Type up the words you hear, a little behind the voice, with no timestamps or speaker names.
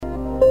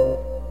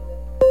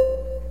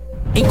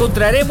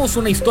Encontraremos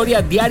una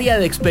historia diaria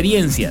de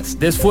experiencias,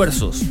 de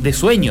esfuerzos, de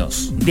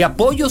sueños, de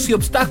apoyos y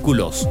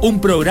obstáculos.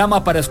 Un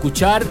programa para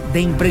escuchar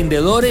de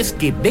emprendedores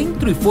que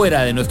dentro y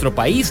fuera de nuestro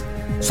país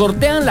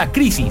sortean la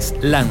crisis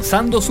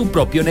lanzando su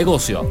propio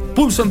negocio.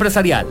 Pulso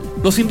Empresarial.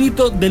 Los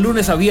invito de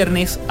lunes a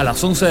viernes a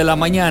las 11 de la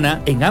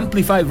mañana en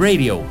Amplify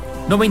Radio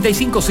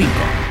 95.5.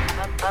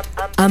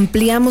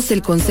 Ampliamos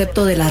el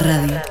concepto de la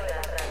radio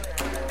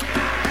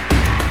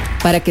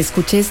para que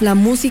escuches la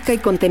música y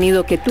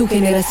contenido que tu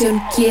generación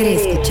quiere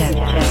escuchar.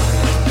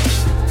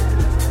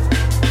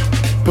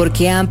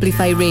 Porque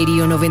Amplify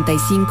Radio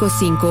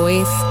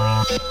 95.5 es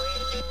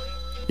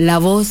la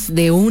voz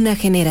de una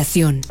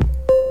generación.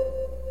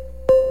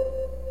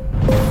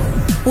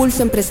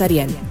 Pulso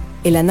Empresarial.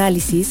 El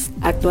análisis,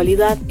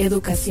 actualidad,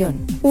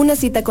 educación. Una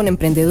cita con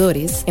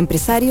emprendedores,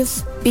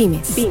 empresarios,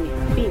 pymes.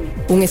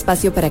 Un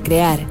espacio para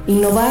crear,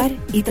 innovar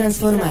y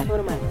transformar.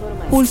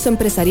 Pulso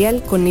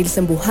Empresarial con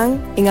Nilsen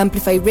Buján en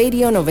Amplify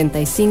Radio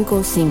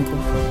 95.5.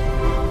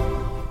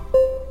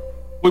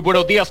 Muy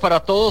buenos días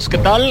para todos, ¿qué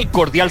tal?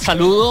 Cordial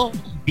saludo,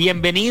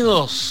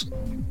 bienvenidos.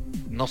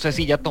 No sé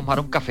si ya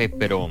tomaron café,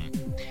 pero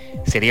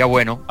sería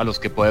bueno a los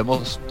que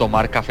podemos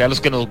tomar café, a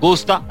los que nos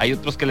gusta. Hay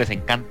otros que les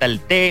encanta el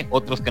té,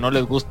 otros que no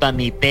les gusta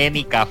ni té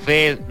ni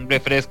café, un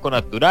refresco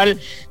natural.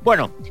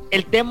 Bueno,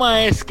 el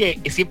tema es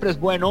que siempre es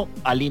bueno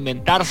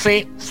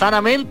alimentarse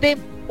sanamente.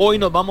 Hoy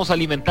nos vamos a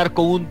alimentar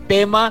con un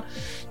tema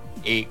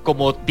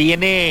como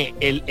tiene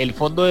el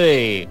fondo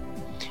de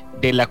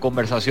la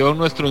conversación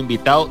nuestro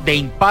invitado, de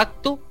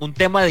impacto, un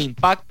tema de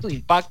impacto.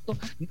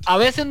 A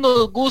veces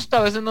nos gusta,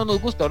 a veces no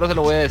nos gusta. Ahora se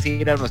lo voy a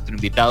decir a nuestro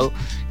invitado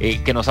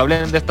que nos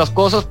hablen de estas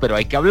cosas, pero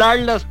hay que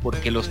hablarlas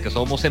porque los que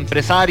somos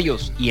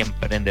empresarios y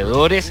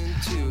emprendedores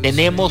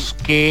tenemos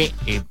que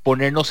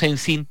ponernos en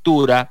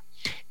cintura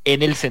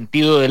en el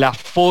sentido de la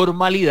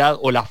formalidad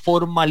o la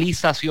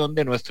formalización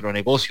de nuestro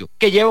negocio,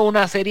 que lleva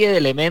una serie de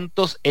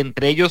elementos,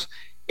 entre ellos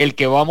el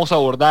que vamos a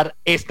abordar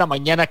esta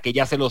mañana, que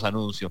ya se los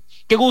anuncio.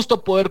 Qué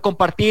gusto poder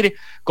compartir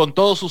con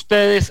todos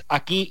ustedes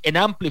aquí en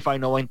Amplify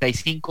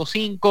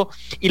 95.5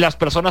 y las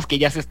personas que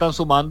ya se están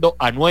sumando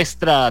a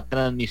nuestra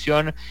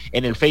transmisión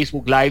en el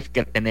Facebook Live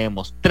que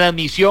tenemos.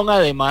 Transmisión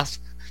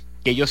además,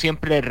 que yo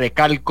siempre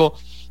recalco,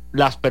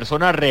 las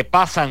personas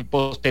repasan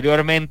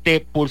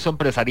posteriormente Pulso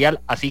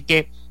Empresarial, así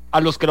que a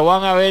los que lo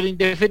van a ver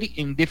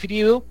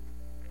indiferido,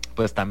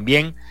 pues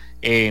también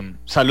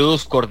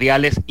saludos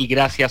cordiales y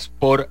gracias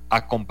por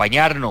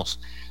acompañarnos.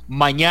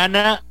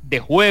 Mañana de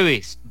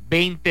jueves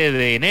 20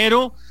 de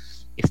enero,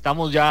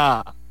 estamos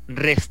ya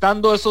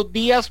restando esos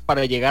días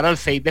para llegar al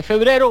 6 de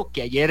febrero,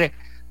 que ayer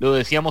lo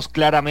decíamos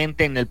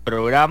claramente en el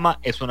programa,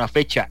 es una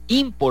fecha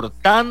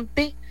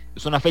importante,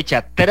 es una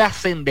fecha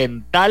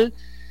trascendental,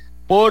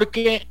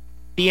 porque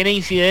tiene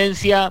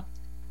incidencia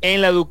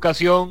en la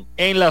educación,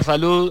 en la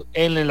salud,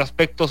 en el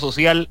aspecto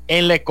social,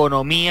 en la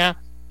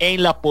economía,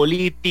 en la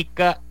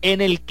política,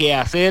 en el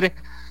quehacer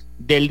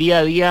del día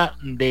a día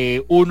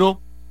de uno,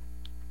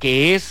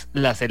 que es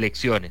las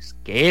elecciones,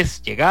 que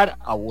es llegar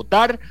a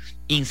votar.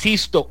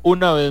 Insisto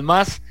una vez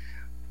más,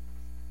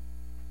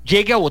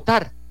 llegue a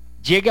votar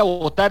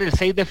el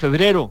 6 de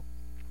febrero,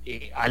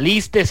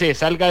 alístese,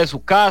 salga de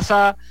su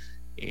casa.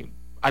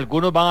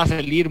 Algunos van a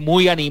salir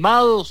muy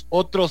animados,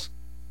 otros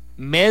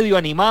medio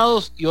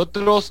animados y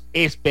otros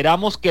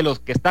esperamos que los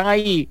que están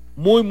ahí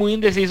muy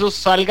indecisos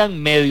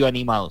salgan medio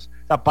animados,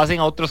 o sea, pasen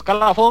a otro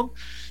escalafón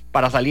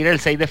para salir el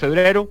 6 de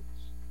febrero.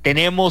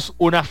 Tenemos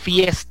una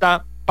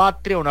fiesta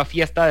patria, una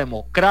fiesta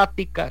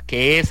democrática,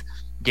 que es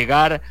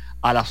llegar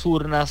a las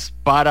urnas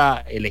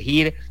para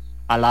elegir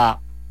a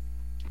la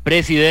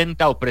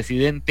presidenta o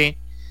presidente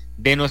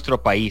de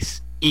nuestro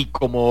país. Y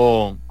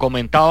como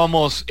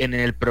comentábamos en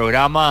el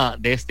programa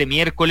de este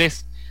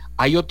miércoles,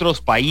 hay otros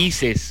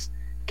países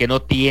que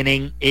no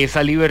tienen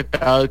esa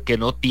libertad, que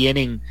no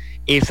tienen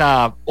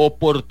esa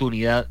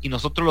oportunidad, y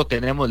nosotros lo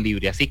tenemos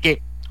libre. Así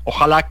que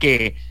ojalá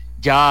que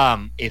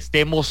ya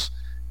estemos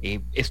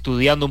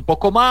estudiando un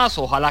poco más,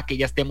 ojalá que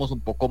ya estemos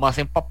un poco más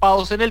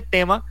empapados en el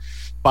tema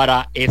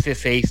para ese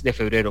 6 de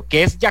febrero,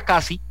 que es ya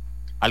casi.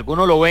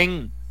 Algunos lo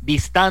ven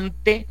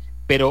distante,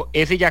 pero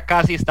ese ya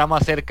casi está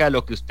más cerca de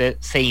lo que usted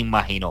se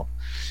imaginó.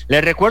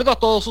 Les recuerdo a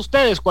todos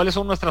ustedes cuáles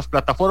son nuestras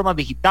plataformas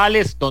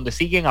digitales donde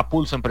siguen a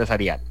Pulso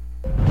Empresarial.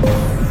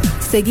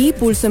 Seguí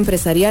Pulso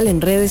Empresarial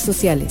en redes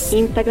sociales: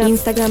 Instagram,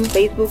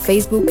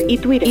 Facebook y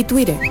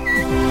Twitter.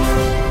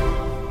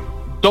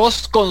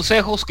 Dos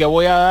consejos que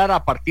voy a dar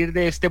a partir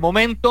de este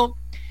momento: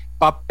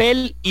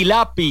 papel y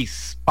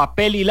lápiz,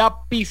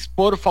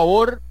 por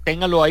favor,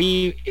 ténganlo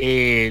ahí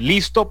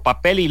listo,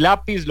 papel y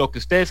lápiz, lo que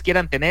ustedes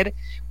quieran tener,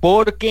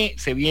 porque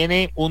se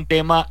viene un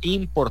tema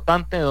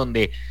importante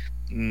donde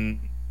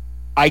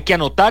hay que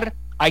anotar,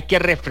 hay que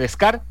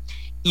refrescar.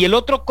 Y el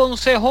otro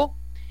consejo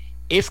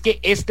es que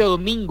este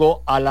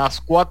domingo a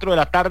las 4 de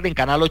la tarde en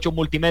Canal 8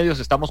 Multimedios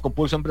estamos con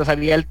Pulso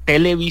Empresarial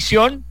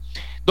Televisión.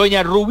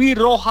 Doña Rubí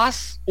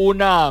Rojas,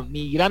 una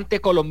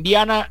migrante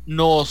colombiana,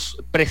 nos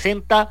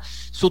presenta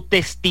su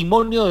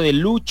testimonio de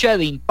lucha,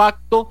 de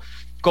impacto.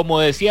 Como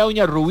decía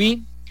doña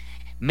Rubí,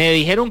 me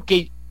dijeron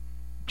que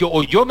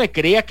yo me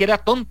creía que era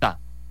tonta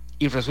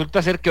y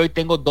resulta ser que hoy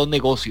tengo 2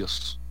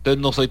 negocios,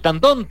 entonces no soy tan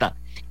tonta.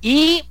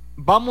 Y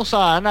vamos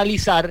a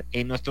analizar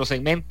en nuestro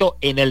segmento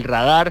En el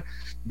Radar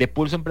de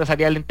Pulso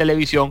Empresarial en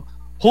Televisión,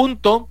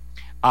 junto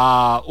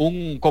a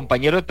un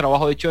compañero de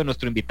trabajo, de hecho, de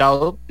nuestro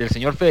invitado, del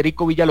señor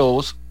Federico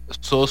Villalobos,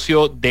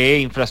 socio de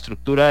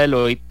infraestructura de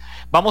Deloitte.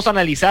 Vamos a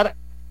analizar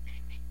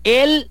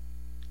el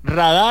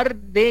radar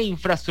de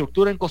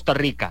infraestructura en Costa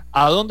Rica,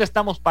 a dónde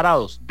estamos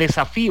parados,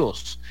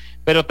 desafíos,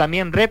 pero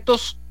también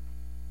retos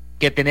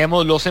que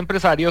tenemos los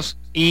empresarios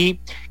y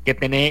que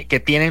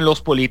tienen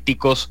los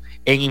políticos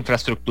en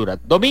infraestructura.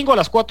 Domingo a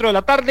las 4 de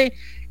la tarde,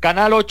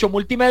 Canal 8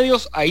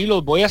 Multimedios, ahí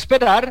los voy a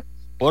esperar,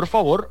 por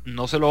favor,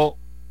 no se lo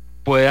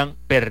puedan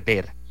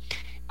perder.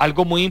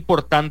 Algo muy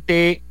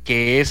importante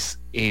que es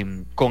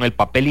con el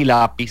papel y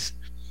lápiz,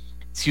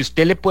 si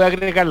usted le puede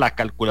agregar la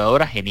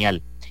calculadora,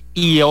 genial.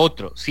 Y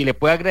otro, si le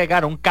puede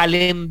agregar un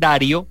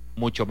calendario,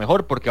 mucho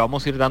mejor, porque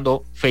vamos a ir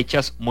dando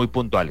fechas muy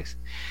puntuales.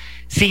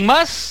 Sin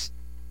más,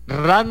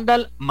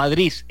 Randall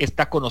Matriz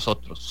está con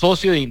nosotros,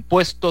 socio de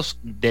impuestos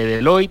de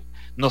Deloitte,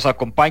 nos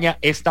acompaña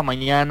esta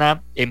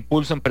mañana en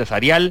Pulso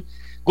Empresarial.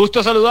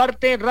 Gusto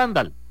saludarte,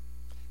 Randall.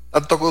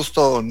 Tanto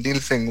gusto,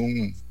 Nielsen,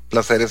 un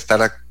placer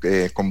estar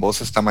con vos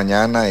esta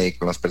mañana y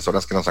con las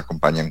personas que nos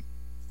acompañan.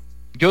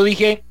 Yo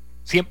dije,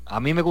 siempre, a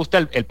mí me gusta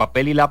el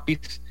papel y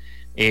lápiz,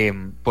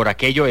 por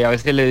aquello, y a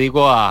veces le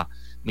digo a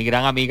mi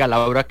gran amiga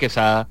Laura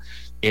Quesada,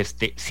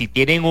 si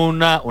tienen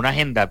una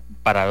agenda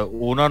para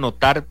uno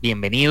anotar,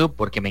 bienvenido,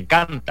 porque me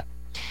encanta.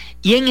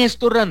 Y en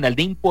esto, Randall,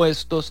 de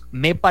impuestos,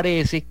 me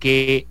parece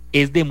que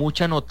es de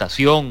mucha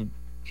anotación,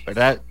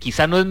 ¿verdad?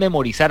 Quizá no es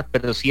memorizar,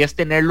 pero sí es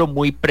tenerlo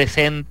muy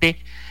presente,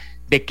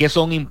 de qué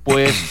son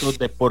impuestos,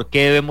 de por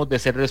qué debemos de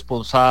ser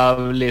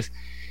responsables,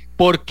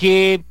 por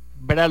qué,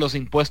 ¿verdad?, los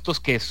impuestos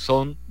que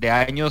son de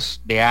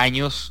años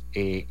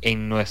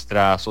en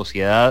nuestra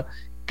sociedad,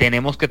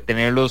 tenemos que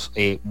tenerlos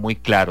muy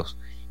claros.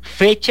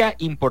 Fecha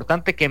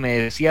importante que me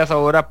decías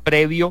ahora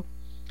previo,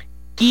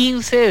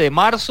 15 de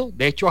marzo,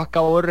 de hecho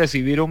acabo de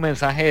recibir un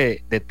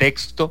mensaje de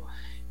texto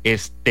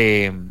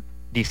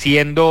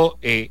diciendo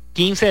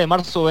 15 de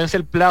marzo vence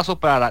el plazo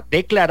para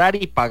declarar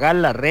y pagar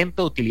la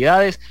renta de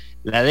utilidades,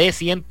 la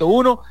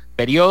D101,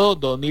 periodo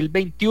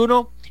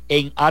 2021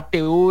 en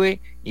ATV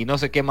y no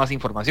sé qué más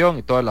información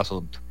y todo el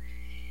asunto.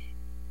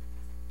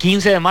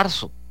 15 de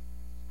marzo,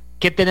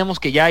 ¿qué tenemos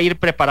que ya ir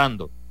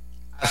preparando?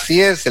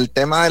 Así es, el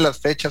tema de las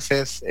fechas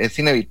es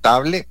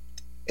inevitable.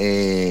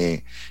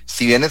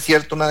 Si bien es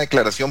cierto, una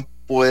declaración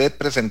puede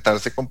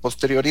presentarse con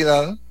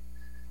posterioridad,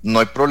 no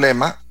hay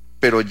problema,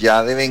 pero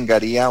ya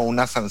devengaría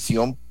una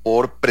sanción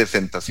por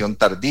presentación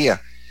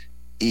tardía.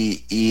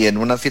 Y en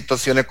una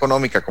situación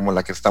económica como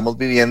la que estamos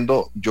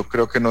viviendo, yo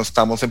creo que no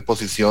estamos en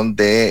posición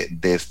de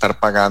estar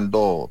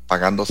pagando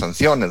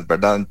sanciones,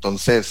 ¿verdad?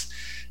 Entonces,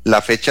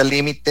 la fecha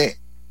límite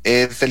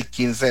es el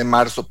 15 de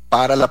marzo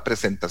para la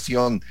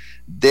presentación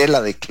de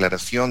la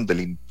declaración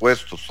del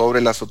impuesto sobre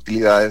las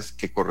utilidades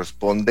que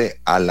corresponde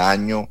al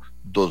año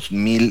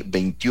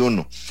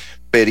 2021,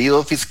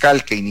 periodo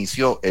fiscal que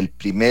inició el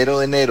 1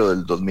 de enero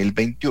del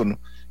 2021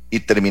 y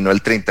terminó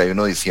el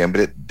 31 de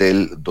diciembre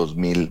del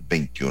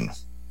 2021.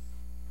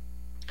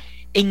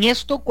 En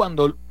esto,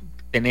 cuando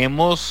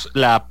tenemos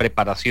la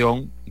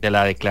preparación de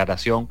la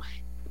declaración,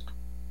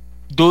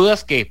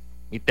 dudas que,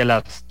 y te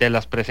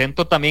las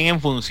presento también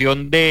en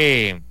función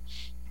de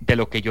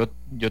lo que yo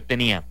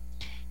tenía.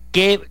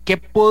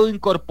 ¿Qué puedo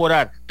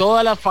incorporar?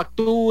 Todas las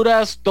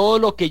facturas, todo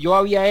lo que yo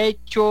había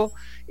hecho,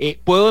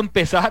 ¿puedo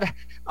empezar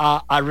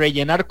a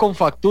rellenar con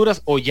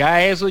facturas o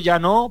ya eso ya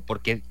no?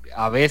 Porque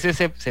a veces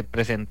se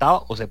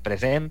presentaba o se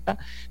presenta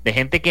de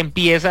gente que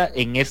empieza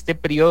en este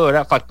periodo,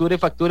 ¿verdad? Factura y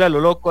factura, lo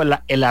loco,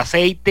 el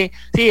aceite,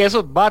 sí,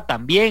 eso va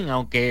también,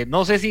 aunque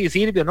no sé si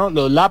sirve o no,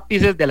 los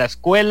lápices de la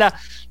escuela,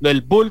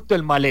 el bulto,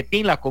 el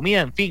maletín, la comida,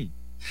 en fin.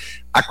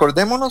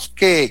 Acordémonos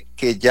que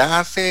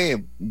ya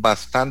hace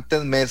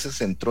bastantes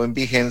meses entró en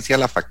vigencia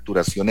la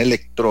facturación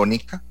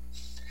electrónica.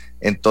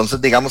 Entonces,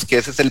 digamos que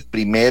ese es el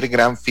primer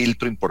gran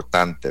filtro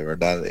importante,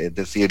 ¿verdad? Es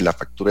decir, la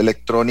factura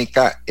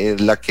electrónica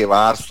es la que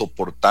va a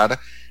soportar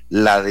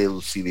la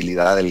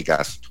deducibilidad del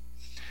gasto.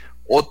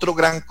 Otro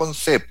gran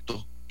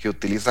concepto que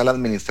utiliza la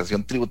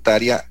administración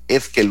tributaria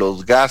es que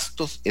los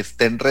gastos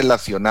estén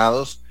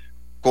relacionados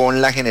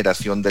con la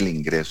generación del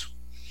ingreso.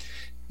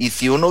 Y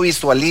si uno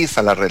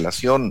visualiza la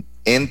relación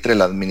entre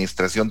la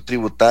administración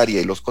tributaria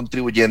y los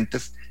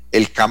contribuyentes,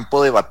 el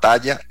campo de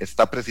batalla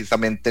está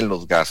precisamente en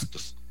los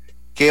gastos.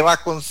 ¿Qué va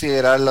a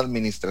considerar la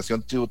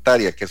administración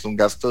tributaria que es un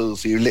gasto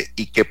deducible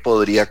y qué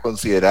podría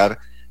considerar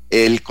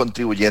el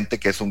contribuyente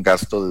que es un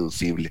gasto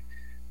deducible?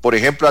 Por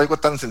ejemplo, algo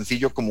tan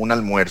sencillo como un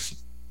almuerzo.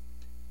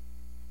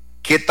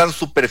 ¿Qué tan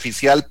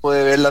superficial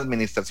puede ver la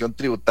administración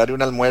tributaria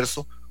un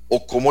almuerzo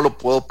o cómo lo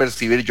puedo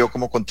percibir yo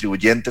como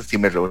contribuyente si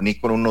me reuní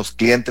con unos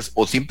clientes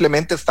o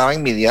simplemente estaba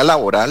en mi día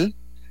laboral,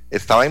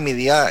 estaba en mi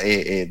día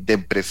de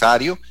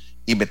empresario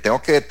y me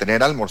tengo que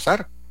detener a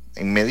almorzar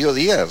en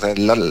mediodía? O sea,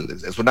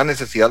 es una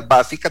necesidad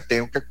básica,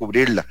 tengo que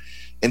cubrirla.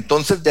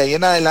 Entonces, de ahí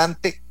en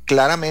adelante,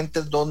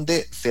 claramente es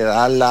donde se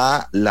da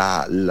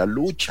la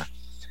lucha.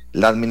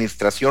 La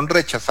administración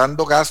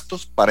rechazando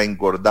gastos para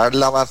engordar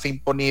la base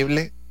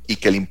imponible y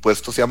que el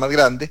impuesto sea más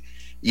grande,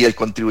 y el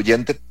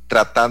contribuyente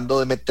tratando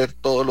de meter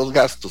todos los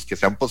gastos que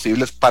sean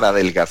posibles para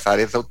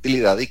adelgazar esa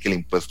utilidad y que el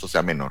impuesto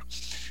sea menor.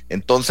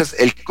 Entonces,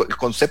 el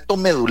concepto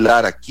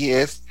medular aquí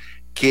es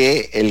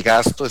que el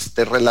gasto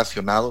esté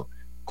relacionado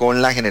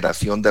con la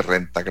generación de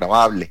renta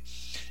gravable.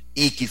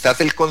 Y quizás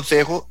el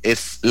consejo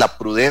es la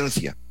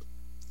prudencia,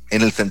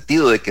 en el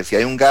sentido de que si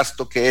hay un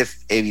gasto que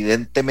es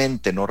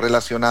evidentemente no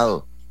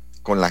relacionado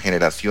con la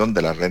generación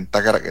de la renta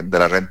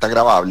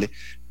gravable,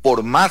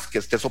 por más que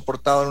esté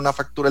soportado en una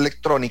factura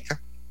electrónica,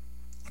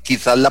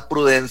 quizás la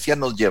prudencia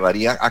nos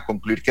llevaría a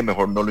concluir que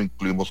mejor no lo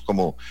incluimos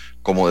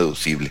como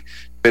deducible.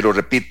 Pero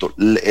repito,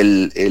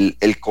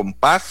 el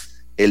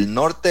compás, el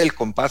norte del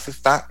compás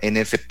está en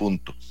ese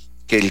punto,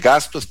 que el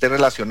gasto esté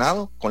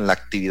relacionado con la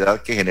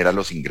actividad que genera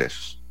los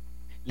ingresos.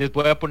 Les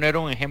voy a poner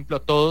un ejemplo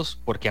a todos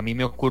porque a mí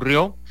me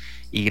ocurrió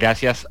y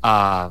gracias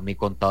a mi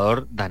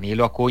contador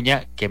Danilo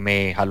Acuña que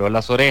me jaló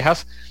las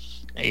orejas.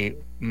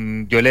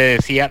 Yo le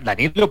decía,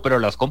 Danilo, pero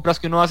las compras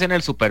que uno hace en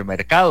el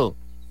supermercado.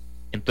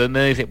 Entonces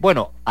me dice,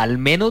 bueno, al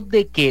menos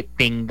de que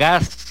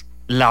tengas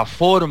la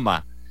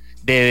forma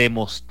de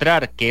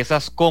demostrar que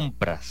esas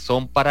compras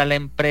son para la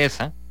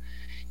empresa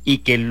y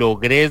que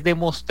logres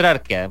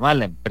demostrar que además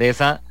la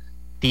empresa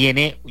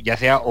tiene ya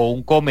sea o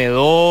un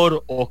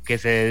comedor o que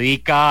se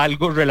dedica a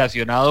algo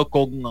relacionado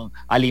con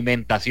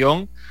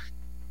alimentación,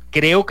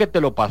 creo que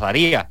te lo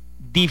pasaría.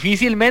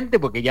 Difícilmente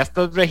porque ya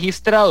estás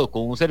registrado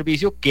con un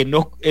servicio que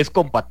no es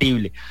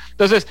compatible.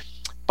 Entonces,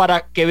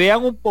 para que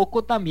vean un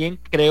poco también,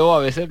 creo a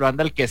veces,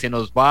 Randall, que se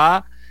nos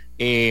va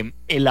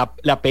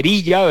la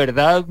perilla,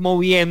 ¿verdad?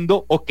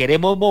 Moviendo o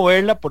queremos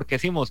moverla porque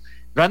decimos,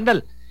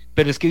 Randall,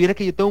 pero es que viera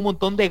que yo tengo un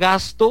montón de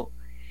gasto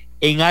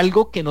en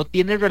algo que no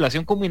tiene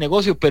relación con mi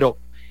negocio, pero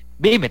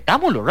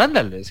metámoslo,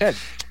 Randall, o sea,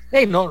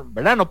 no,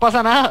 ¿verdad? No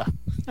pasa nada.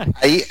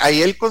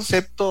 Ahí el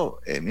concepto,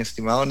 mi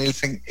estimado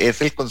Nielsen,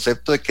 es el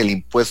concepto de que el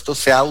impuesto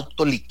se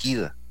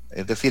autoliquida.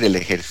 Es decir, el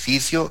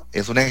ejercicio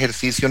es un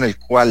ejercicio en el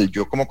cual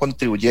yo como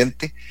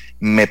contribuyente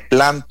me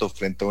planto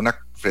frente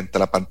a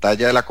la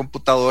pantalla de la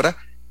computadora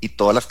y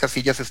todas las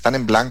casillas están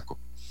en blanco.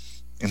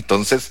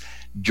 Entonces,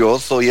 yo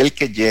soy el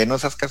que lleno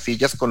esas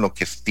casillas con lo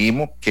que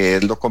estimo que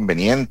es lo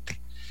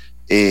conveniente.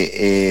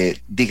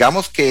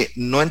 Digamos que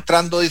no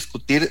entrando a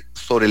discutir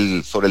sobre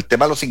el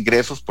tema de los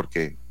ingresos,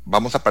 porque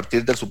vamos a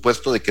partir del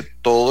supuesto de que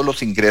todos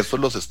los ingresos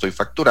los estoy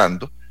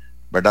facturando,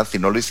 ¿verdad? Si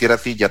no lo hiciera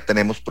así, ya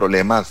tenemos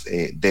problemas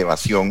de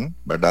evasión,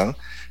 ¿verdad?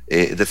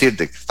 Es decir,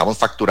 de que estamos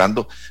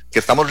facturando, que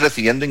estamos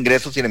recibiendo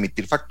ingresos sin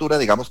emitir factura,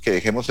 digamos que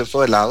dejemos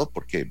eso de lado,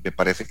 porque me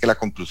parece que la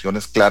conclusión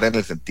es clara en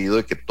el sentido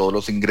de que todos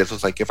los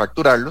ingresos hay que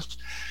facturarlos,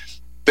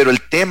 pero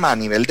el tema a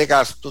nivel de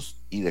gastos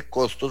y de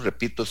costos,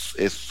 repito,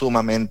 es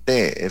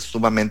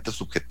sumamente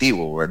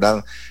subjetivo,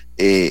 ¿verdad?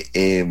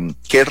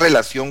 ¿Qué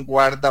relación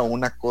guarda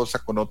una cosa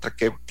con otra?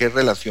 ¿Qué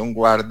relación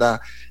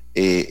guarda?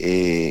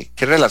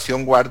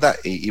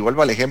 Y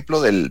vuelvo al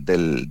ejemplo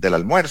del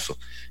almuerzo.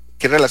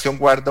 ¿Qué relación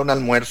guarda un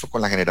almuerzo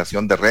con la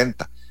generación de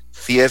renta?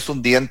 Si es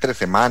un día entre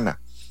semana,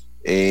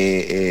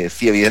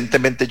 si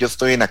evidentemente yo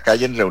estoy en la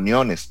calle en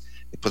reuniones,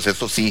 pues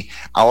eso sí.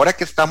 Ahora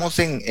que estamos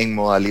en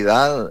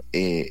modalidad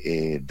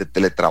de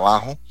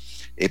teletrabajo,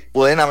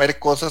 pueden haber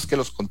cosas que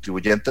los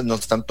contribuyentes no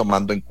están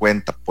tomando en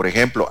cuenta. Por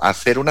ejemplo,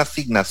 hacer una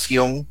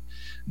asignación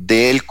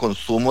del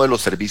consumo de los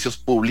servicios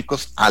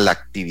públicos a la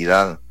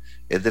actividad.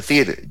 Es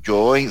decir,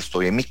 yo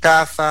estoy en mi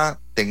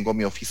casa, tengo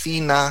mi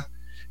oficina,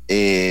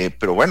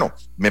 pero bueno,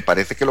 me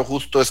parece que lo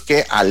justo es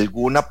que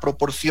alguna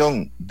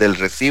proporción del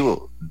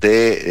recibo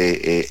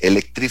de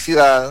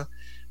electricidad,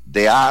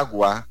 de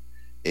agua,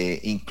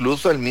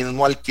 incluso el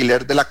mismo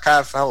alquiler de la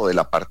casa o del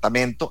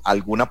apartamento,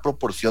 alguna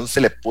proporción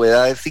se le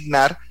pueda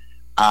designar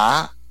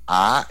a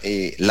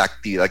la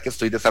actividad que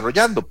estoy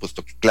desarrollando,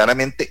 puesto que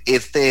claramente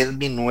este es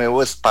mi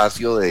nuevo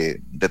espacio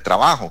de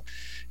trabajo.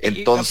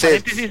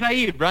 Entonces, paréntesis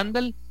ahí,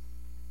 Randall,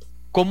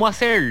 ¿cómo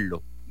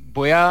hacerlo?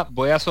 Voy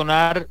a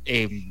sonar,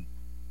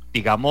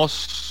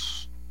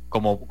 digamos,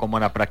 como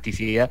en la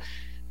practicidad,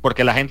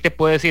 porque la gente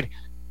puede decir,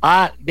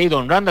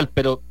 don Randall,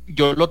 pero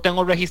yo lo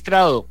tengo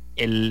registrado,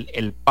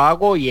 el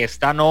pago y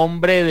está a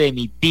nombre de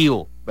mi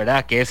tío,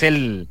 ¿verdad? Que es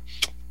el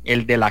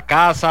de la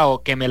casa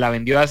o que me la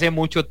vendió hace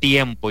mucho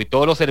tiempo y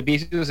todos los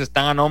servicios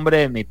están a nombre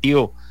de mi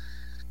tío.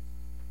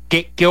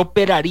 ¿Qué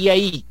operaría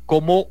ahí?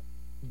 ¿Cómo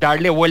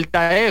darle vuelta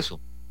a eso?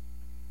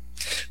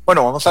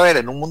 Bueno, vamos a ver,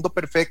 en un mundo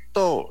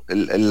perfecto,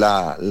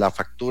 la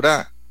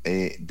factura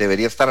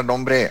debería estar a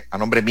nombre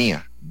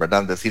mía,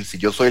 ¿verdad? Es decir, si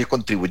yo soy el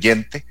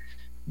contribuyente,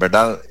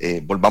 ¿verdad?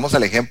 Volvamos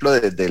al ejemplo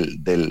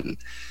del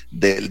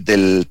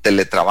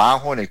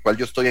teletrabajo en el cual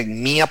yo estoy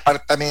en mi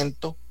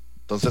apartamento.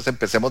 Entonces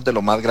empecemos de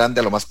lo más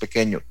grande a lo más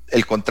pequeño.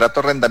 El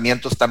contrato de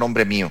arrendamiento está a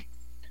nombre mío.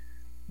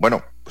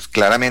 Bueno, pues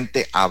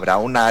claramente habrá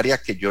un área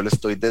que yo le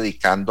estoy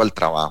dedicando al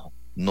trabajo.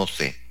 No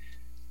sé,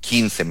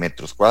 15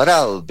 metros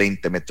cuadrados,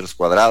 20 metros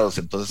cuadrados.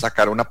 Entonces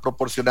sacar una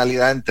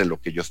proporcionalidad entre lo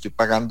que yo estoy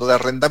pagando de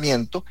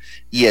arrendamiento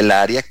y el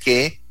área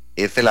que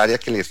es el área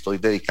que le estoy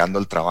dedicando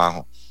el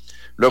trabajo.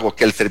 Luego,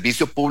 que el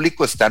servicio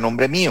público está a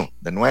nombre mío,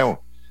 de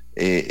nuevo.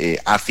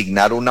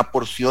 Asignar una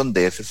porción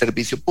de ese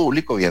servicio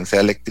público, bien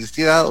sea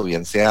electricidad o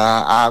bien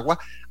sea agua,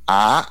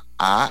 a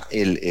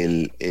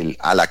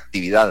la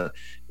actividad.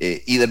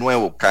 Y de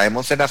nuevo,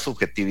 caemos en la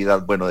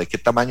subjetividad. Bueno, ¿de qué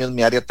tamaño es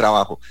mi área de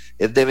trabajo?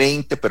 Es de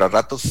 20, pero a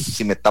ratos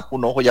si me tapo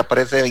un ojo ya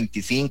parece de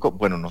 25.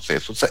 Bueno, no sé,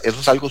 eso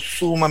es algo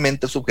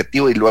sumamente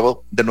subjetivo. Y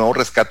luego, de nuevo,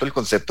 rescato el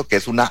concepto que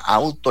es una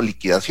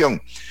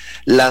autoliquidación.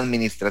 La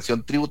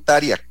administración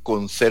tributaria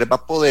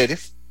conserva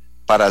poderes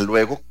para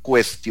luego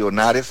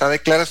cuestionar esa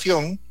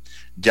declaración,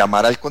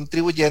 llamar al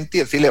contribuyente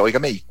y decirle,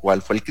 óigame, ¿y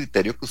cuál fue el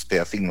criterio que usted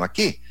asignó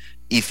aquí?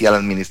 Y si a la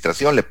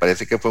administración le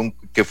parece que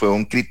fue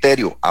un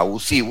criterio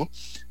abusivo,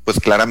 pues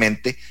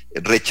claramente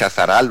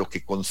rechazará lo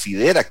que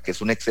considera que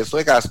es un exceso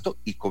de gasto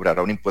y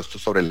cobrará un impuesto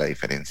sobre la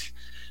diferencia.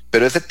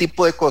 Pero ese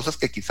tipo de cosas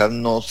que quizás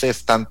no se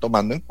están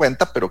tomando en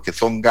cuenta, pero que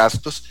son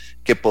gastos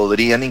que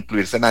podrían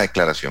incluirse en la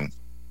declaración.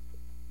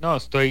 No,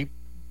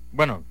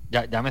 bueno,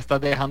 ya me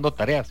estás dejando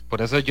tareas,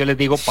 por eso yo les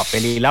digo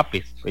papel y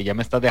lápiz, pues ya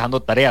me estás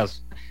dejando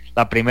tareas.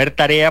 La primera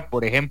tarea,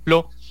 por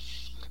ejemplo,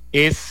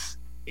 es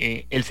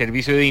el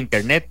servicio de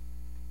internet.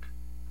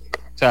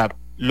 O sea,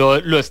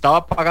 lo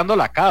estaba pagando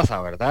la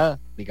casa, ¿verdad?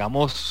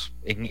 Digamos,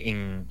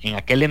 en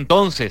aquel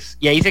entonces,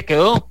 y ahí se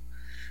quedó.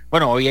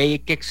 Bueno, hoy hay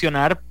que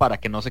accionar para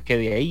que no se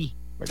quede ahí,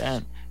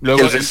 ¿verdad? Luego,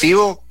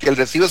 que el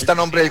recibo está a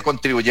nombre del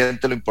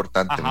contribuyente, lo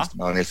importante, mi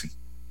estimado Nelson.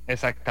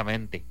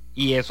 Exactamente,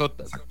 y eso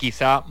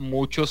quizá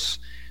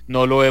muchos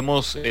no lo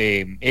hemos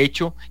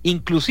hecho,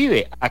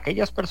 inclusive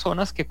aquellas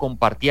personas que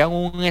compartían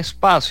un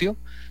espacio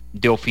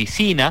de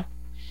oficina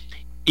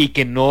y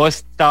que no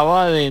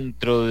estaba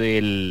dentro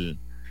del,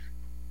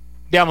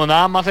 digamos,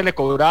 nada más se le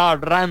cobraba a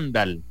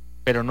Randall,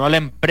 pero no a la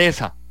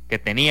empresa que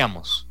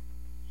teníamos.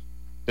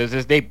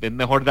 Entonces es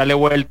mejor darle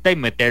vuelta y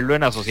meterlo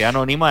en la sociedad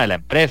anónima de la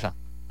empresa.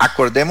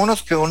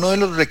 Acordémonos que uno de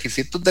los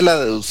requisitos de la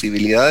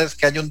deducibilidad es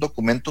que haya un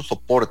documento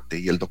soporte,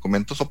 y el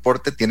documento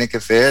soporte tiene que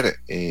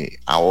ser,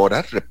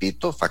 ahora,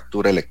 repito,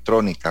 factura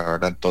electrónica,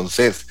 ¿verdad?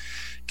 Entonces,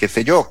 qué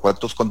sé yo,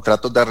 cuántos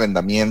contratos de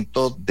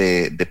arrendamiento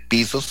de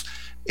pisos,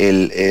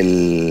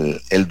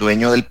 el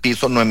dueño del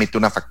piso no emite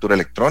una factura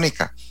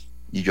electrónica,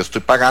 y yo estoy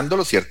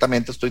pagándolo,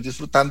 ciertamente estoy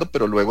disfrutando,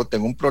 pero luego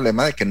tengo un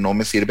problema de que no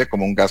me sirve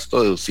como un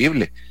gasto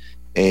deducible.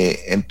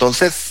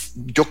 Entonces,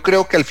 yo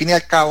creo que al fin y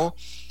al cabo,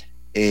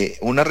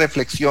 una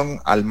reflexión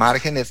al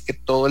margen es que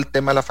todo el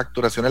tema de la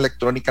facturación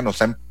electrónica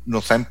nos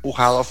ha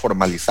empujado a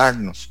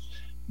formalizarnos,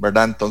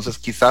 ¿verdad? Entonces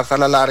quizás a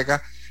la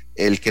larga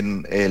el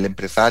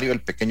empresario,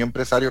 el pequeño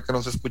empresario que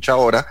nos escucha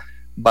ahora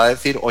va a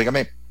decir,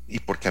 óigame, ¿y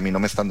por qué a mí no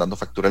me están dando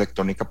factura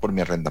electrónica por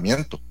mi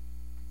arrendamiento?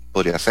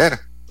 Podría ser.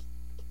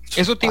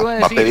 Eso te iba a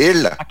decir, va a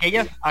pedirla.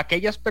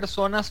 Aquellas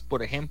personas,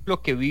 por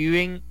ejemplo, que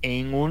viven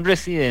en un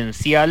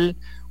residencial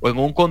o en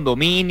un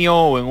condominio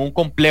o en un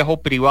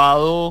complejo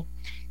privado,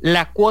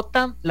 la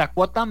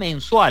cuota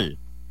mensual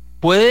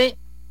puede,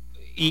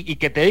 y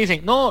que te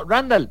dicen, no,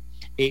 Randall,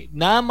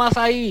 nada más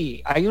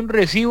hay un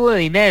recibo de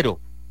dinero.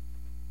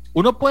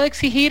 ¿Uno puede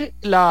exigir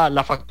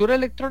la factura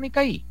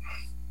electrónica ahí?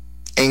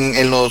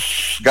 En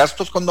los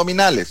gastos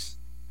condominales.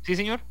 Sí,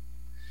 señor.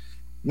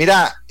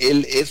 Mira,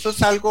 eso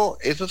es algo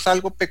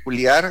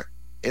peculiar,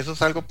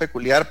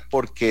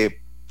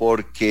 porque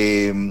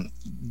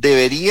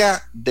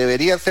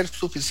debería ser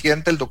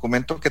suficiente el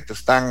documento que te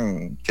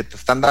están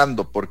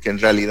dando, porque en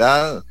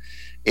realidad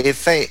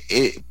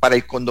para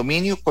el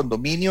condominio,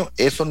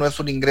 eso no es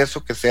un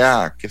ingreso que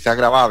sea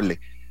gravable.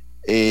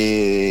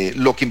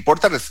 Lo que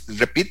importa,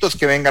 repito, es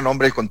que venga a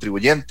nombre del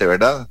contribuyente,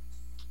 ¿verdad?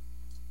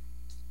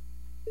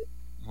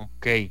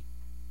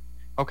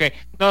 Ok,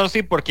 no,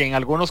 sí, porque en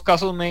algunos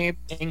casos me he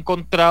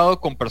encontrado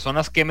con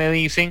personas que me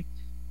dicen,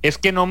 es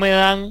que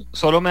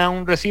solo me dan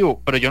un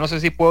recibo, pero yo no sé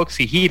si puedo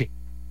exigir.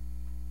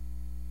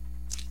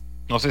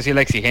 No sé si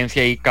la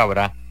exigencia ahí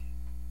cabrá.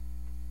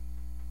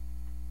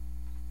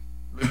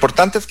 Lo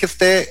importante es que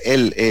esté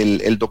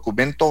el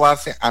documento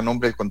base a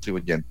nombre del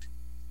contribuyente.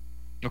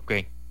 Ok,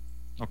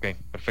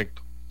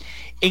 perfecto.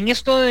 En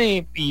esto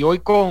y hoy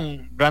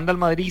con Randall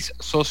Matriz,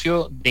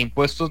 socio de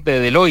impuestos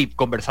de Deloitte,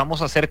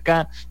 conversamos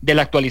acerca de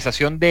la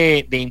actualización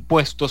de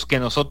impuestos que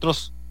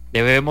nosotros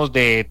debemos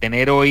de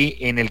tener hoy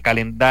en el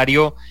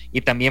calendario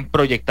y también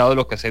proyectado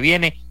lo que se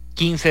viene.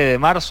 15 de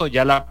marzo,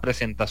 ya la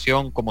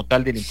presentación como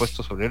tal del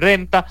impuesto sobre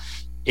renta,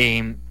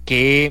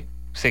 que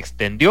se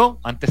extendió,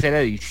 antes era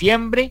de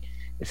diciembre,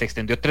 se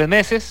extendió 3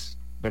 meses,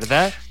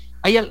 ¿verdad?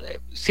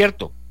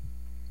 ¿Cierto?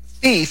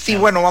 Sí,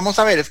 bueno, vamos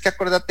a ver, es que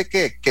acuérdate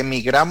que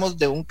migramos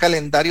de un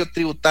calendario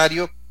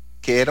tributario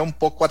que era un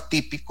poco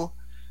atípico,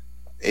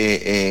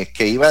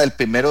 que iba del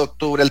 1 de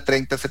octubre al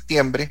 30 de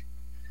septiembre,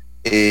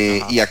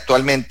 y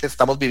actualmente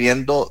estamos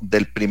viviendo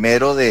del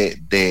 1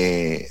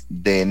 de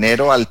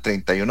enero al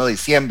 31 de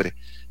diciembre.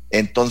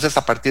 Entonces,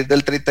 a partir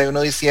del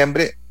 31 de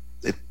diciembre,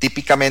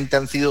 típicamente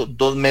han sido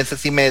 2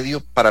 meses y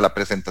medio para la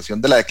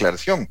presentación de la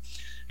declaración.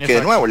 Exacto. Que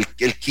de nuevo,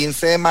 el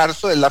 15 de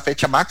marzo es la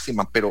fecha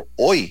máxima, pero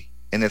hoy,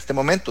 en este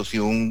momento, si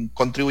un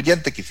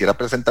contribuyente quisiera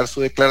presentar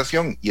su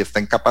declaración y está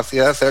en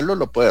capacidad de hacerlo,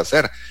 lo puede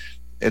hacer.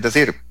 Es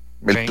decir,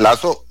 el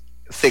plazo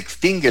se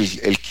extingue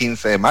el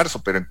 15 de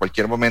marzo, pero en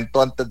cualquier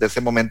momento antes de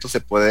ese momento se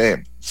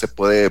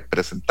puede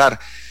presentar.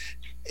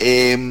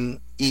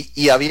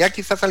 Y había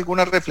quizás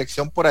alguna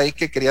reflexión por ahí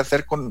que quería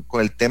hacer con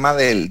el tema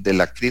de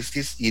la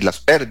crisis y las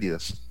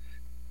pérdidas.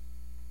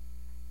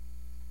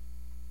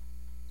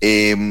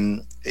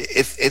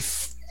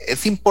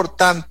 Es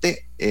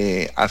importante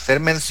hacer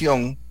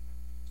mención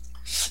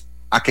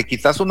a que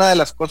quizás una de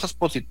las cosas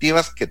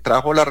positivas que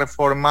trajo la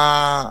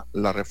reforma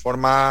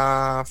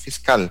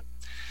fiscal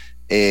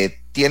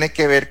tiene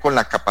que ver con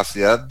la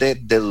capacidad de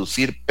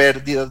deducir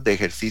pérdidas de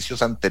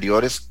ejercicios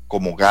anteriores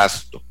como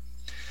gasto.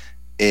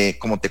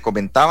 Como te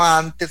comentaba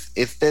antes,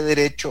 este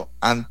derecho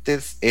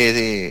antes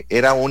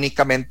era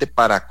únicamente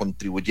para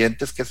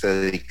contribuyentes que se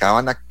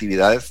dedicaban a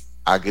actividades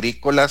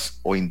agrícolas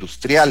o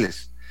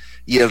industriales,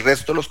 y el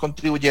resto de los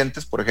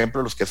contribuyentes, por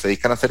ejemplo, los que se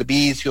dedican a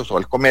servicios o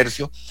al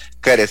comercio,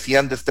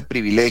 carecían de este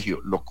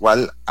privilegio, lo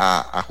cual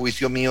a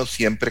juicio mío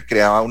siempre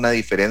creaba una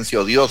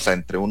diferencia odiosa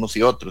entre unos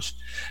y otros.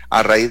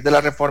 A raíz de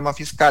la reforma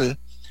fiscal,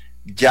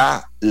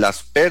 ya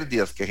las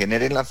pérdidas que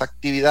generen las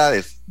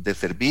actividades de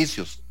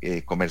servicios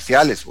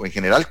comerciales o en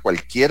general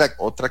cualquier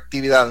otra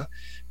actividad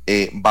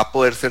va a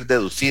poder ser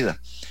deducida.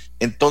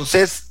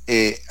 Entonces,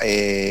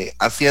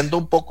 haciendo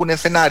un poco un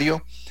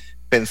escenario,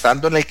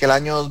 pensando en que el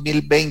año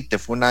 2020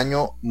 fue un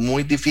año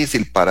muy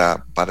difícil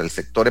para el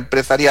sector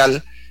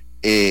empresarial,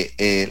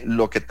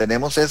 lo que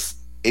tenemos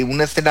es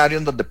un escenario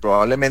en donde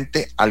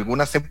probablemente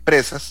algunas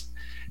empresas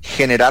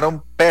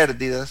generaron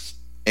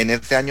pérdidas en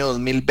ese año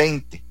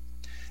 2020.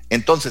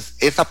 Entonces,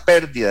 esa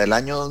pérdida del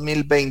año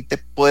 2020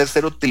 puede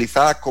ser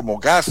utilizada como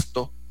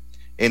gasto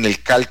en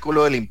el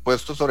cálculo del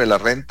impuesto sobre la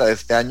renta de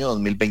este año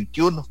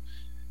 2021.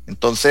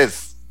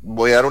 Entonces,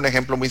 voy a dar un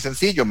ejemplo muy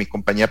sencillo. Mi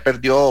compañía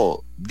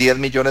perdió 10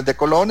 millones de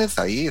colones,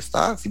 ahí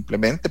está,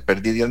 simplemente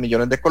perdí 10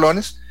 millones de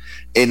colones.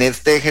 En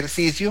este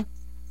ejercicio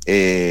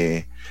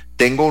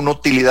tengo una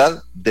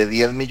utilidad de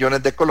 10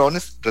 millones de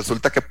colones.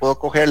 Resulta que puedo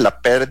coger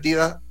la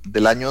pérdida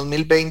del año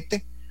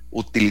 2020,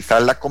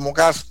 utilizarla como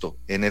gasto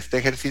en este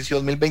ejercicio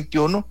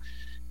 2021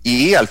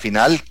 y al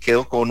final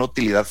quedo con una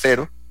utilidad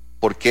cero,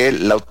 porque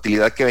la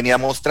utilidad que venía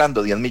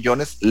mostrando, 10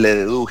 millones, le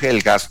deduje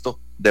el gasto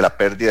de la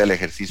pérdida del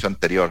ejercicio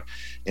anterior.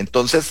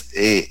 Entonces,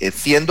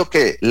 siendo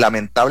que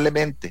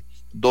lamentablemente,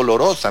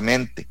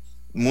 dolorosamente,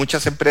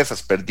 muchas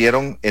empresas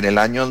perdieron en el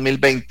año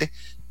 2020,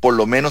 por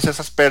lo menos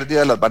esas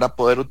pérdidas las van a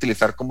poder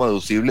utilizar como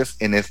deducibles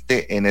en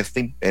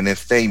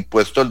este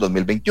impuesto del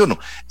 2021.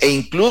 E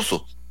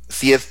incluso,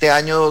 si este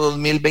año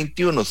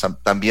 2021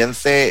 también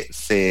se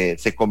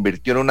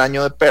convirtió en un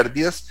año de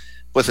pérdidas,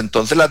 pues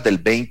entonces las del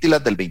 20 y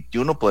las del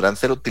 21 podrán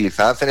ser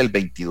utilizadas en el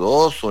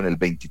 22 o en el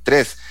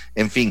 23.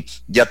 En fin,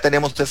 ya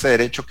tenemos ese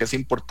derecho, que es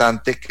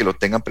importante que lo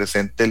tengan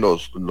presente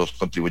los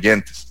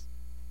contribuyentes.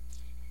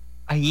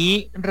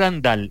 Ahí,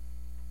 Randall,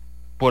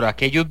 por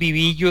aquellos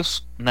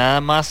vivillos,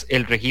 nada más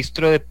el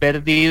registro de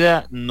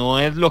pérdida no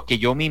es lo que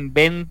yo me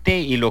invente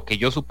y lo que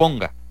yo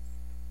suponga.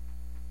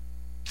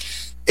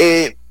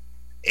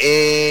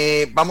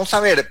 Vamos a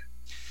ver.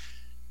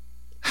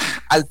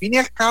 Al fin y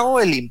al cabo,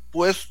 el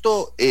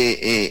impuesto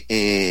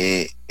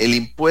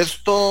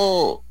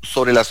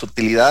sobre las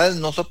utilidades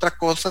no es otra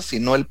cosa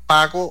sino el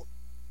pago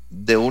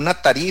de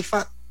una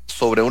tarifa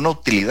sobre una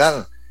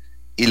utilidad.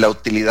 Y la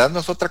utilidad no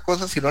es otra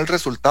cosa sino el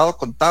resultado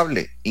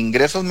contable,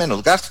 ingresos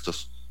menos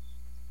gastos.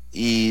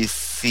 Y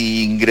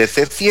si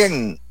ingresé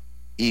 100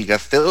 y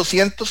gasté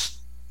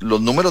 200,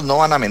 los números no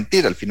van a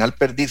mentir, al final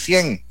perdí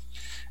 100.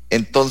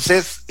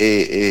 Entonces,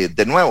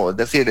 de nuevo, es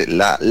decir,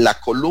 la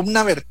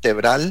columna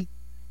vertebral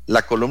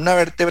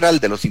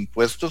de los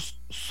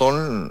impuestos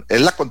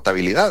es la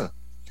contabilidad.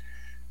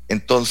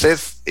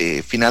 Entonces,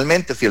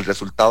 finalmente, si el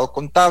resultado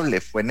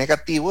contable fue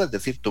negativo, es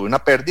decir, tuve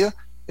una pérdida,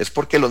 es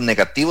porque los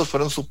negativos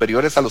fueron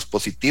superiores a los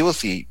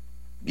positivos y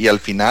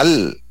al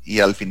final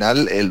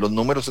los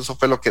números, eso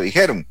fue lo que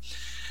dijeron.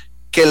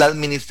 Que la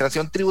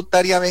administración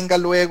tributaria venga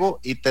luego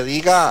y te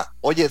diga,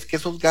 oye, es que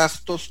esos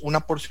gastos, una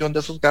porción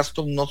de esos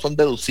gastos no son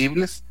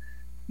deducibles.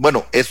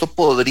 Bueno, eso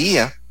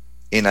podría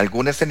en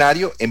algún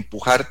escenario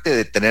empujarte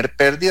de tener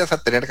pérdidas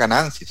a tener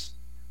ganancias.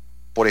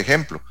 Por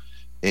ejemplo,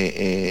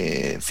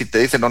 si te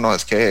dicen, no,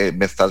 es que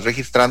me estás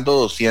registrando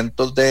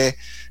 200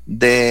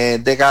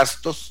 de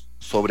gastos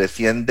sobre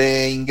 100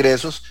 de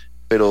ingresos,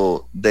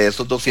 pero de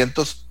esos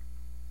 200,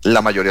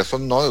 la mayoría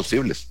son no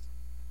deducibles.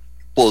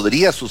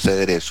 Podría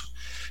suceder eso.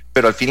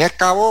 Pero al fin y al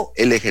cabo,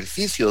 el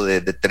ejercicio de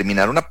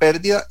determinar una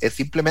pérdida es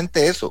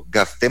simplemente eso,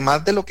 gasté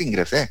más de lo que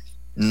ingresé.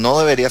 No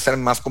debería ser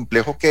más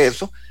complejo que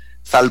eso,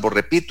 salvo,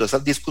 repito,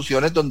 esas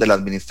discusiones donde la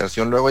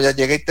administración luego ya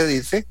llega y te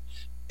dice,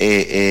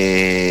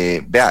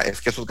 vea, es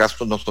que esos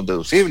gastos no son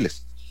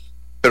deducibles.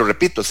 Pero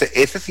repito,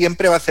 ese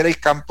siempre va a ser el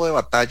campo de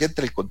batalla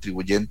entre el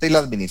contribuyente y la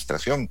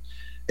administración.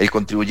 El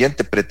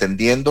contribuyente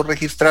pretendiendo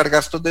registrar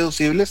gastos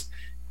deducibles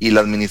y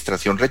la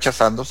administración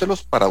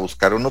rechazándoselos para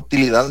buscar una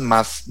utilidad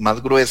más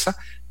gruesa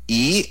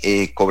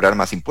y cobrar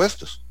más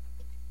impuestos.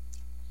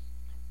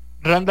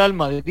 Randall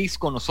Matriz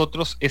con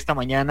nosotros esta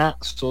mañana,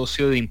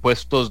 socio de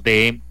impuestos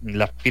de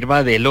la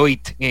firma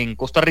Deloitte en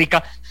Costa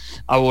Rica,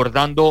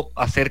 abordando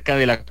acerca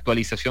de la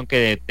actualización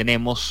que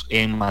tenemos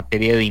en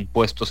materia de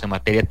impuestos, en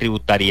materia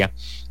tributaria.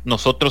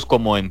 Nosotros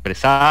como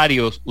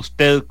empresarios,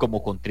 usted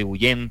como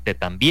contribuyente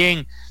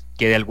también,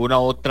 que de alguna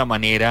u otra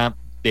manera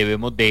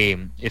debemos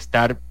de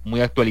estar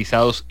muy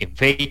actualizados en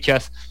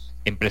fechas,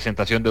 en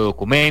presentación de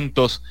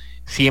documentos,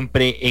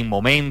 siempre en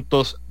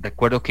momentos.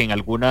 Recuerdo que en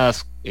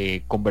algunos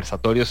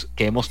conversatorios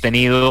que hemos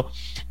tenido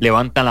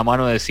levantan la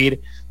mano de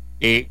decir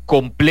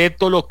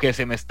completo lo que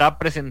se me está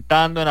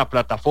presentando en la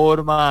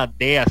plataforma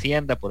de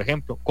Hacienda, por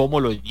ejemplo, cómo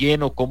lo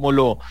lleno, cómo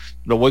lo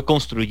voy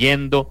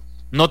construyendo.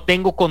 No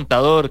tengo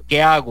contador,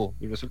 ¿qué hago?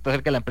 Y resulta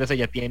ser que la empresa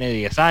ya tiene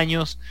 10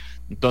 años,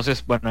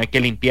 entonces, bueno, hay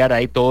que limpiar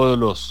ahí todos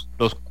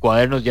los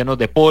cuadernos llenos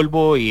de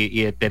polvo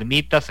y de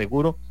termitas,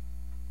 seguro,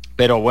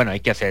 pero bueno,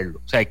 hay que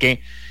hacerlo. O sea, hay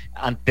que,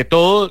 ante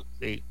todo,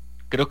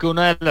 creo que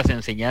una de las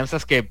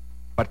enseñanzas que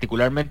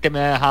particularmente me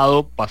ha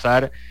dejado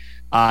pasar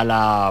a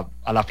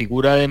la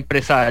figura de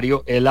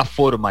empresario es la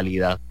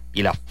formalidad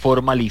y la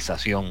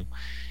formalización.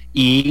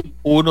 Y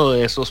uno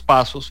de esos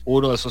pasos,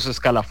 uno de esos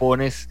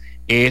escalafones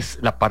es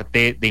la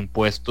parte de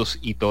impuestos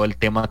y todo el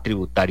tema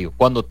tributario.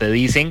 Cuando te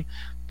dicen,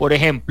 por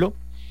ejemplo,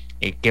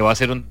 que va a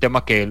ser un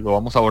tema que lo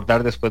vamos a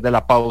abordar después de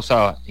la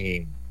pausa,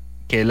 que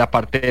es la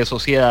parte de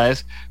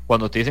sociedades,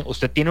 cuando te dicen,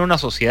 usted tiene una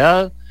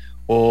sociedad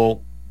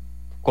o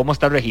cómo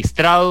está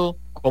registrado,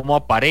 cómo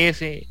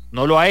aparece,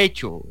 no lo ha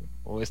hecho,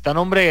 o está a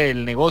nombre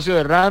del negocio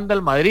de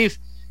Randall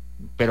Matriz,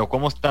 pero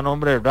cómo está a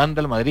nombre de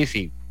Randall Matriz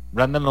y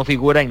Randall no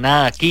figura en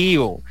nada aquí,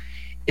 o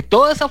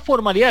toda esa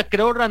formalidad,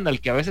 creo, Randall,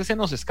 que a veces se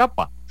nos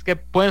escapa. Es que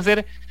pueden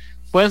ser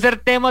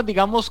temas,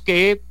 digamos,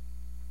 que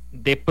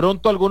de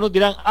pronto algunos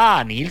dirán,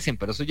 Nielsen,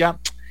 pero eso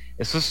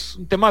es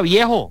un tema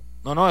viejo.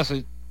 No, eso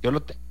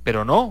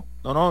pero no,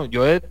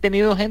 yo he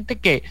tenido gente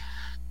que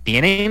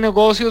tiene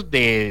negocios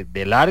de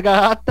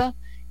larga data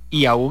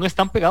y aún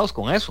están pegados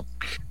con eso.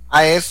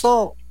 A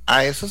eso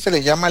se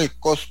le llama el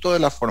costo de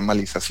la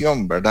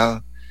formalización,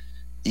 ¿verdad?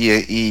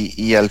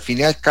 Y al fin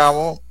y al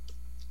cabo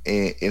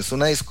es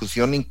una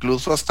discusión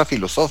incluso hasta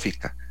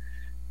filosófica,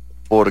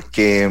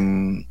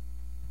 porque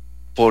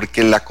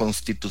la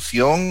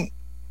Constitución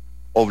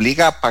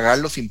obliga a pagar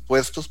los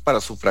impuestos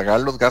para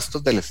sufragar los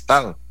gastos del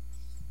Estado.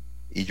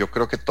 Y yo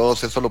creo que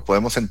todos eso lo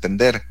podemos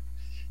entender.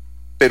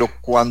 Pero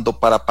cuando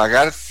para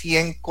pagar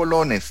 100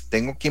 colones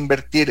tengo que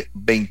invertir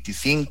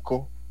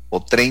 25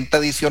 o 30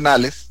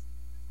 adicionales,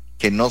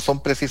 que no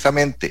son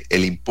precisamente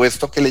el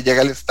impuesto que le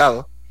llega al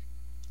Estado,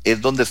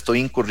 es donde estoy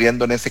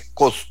incurriendo en ese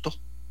costo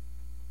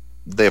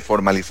de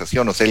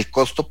formalización, o sea, el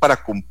costo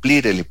para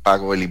cumplir el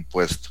pago del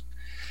impuesto.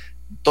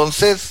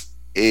 Entonces,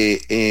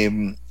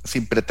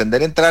 sin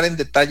pretender entrar en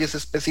detalles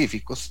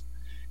específicos,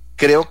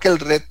 creo que el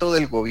reto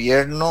del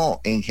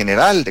gobierno en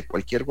general, de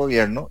cualquier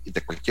gobierno y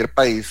de cualquier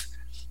país,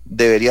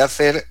 debería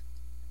ser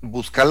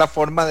buscar la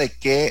forma de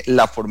que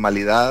la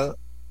formalidad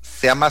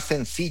sea más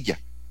sencilla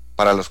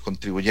para los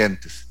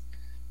contribuyentes,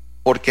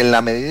 porque en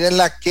la medida en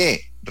la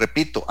que,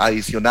 repito,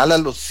 adicional a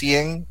los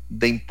 100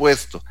 de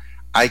impuesto,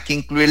 hay que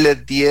incluirle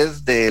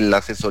 10 de la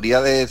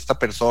asesoría de esta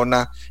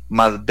persona,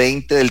 más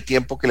 20 del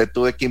tiempo que le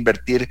tuve que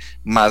invertir,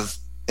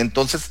 más,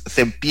 entonces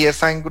se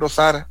empieza a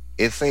engrosar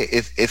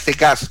ese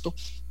gasto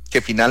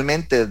que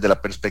finalmente desde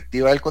la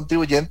perspectiva del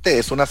contribuyente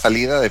es una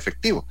salida de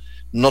efectivo.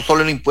 No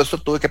solo el impuesto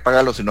tuve que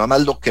pagarlo, sino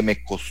además lo que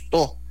me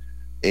costó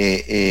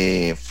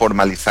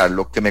formalizar,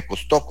 lo que me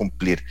costó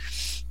cumplir.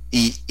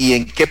 Y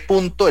en qué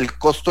punto el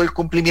costo del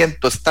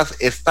cumplimiento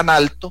es tan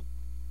alto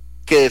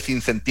que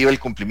desincentiva el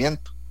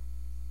cumplimiento.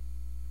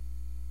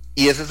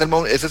 Y ese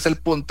es el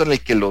punto en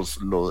el que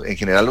en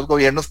general los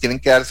gobiernos tienen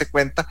que darse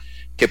cuenta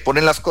que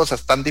ponen las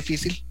cosas tan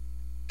difíciles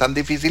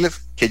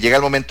que llega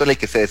el momento en el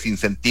que se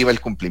desincentiva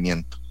el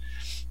cumplimiento.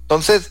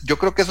 Entonces, yo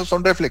creo que esas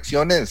son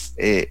reflexiones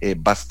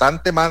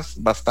bastante más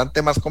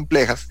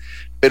complejas,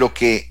 pero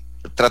que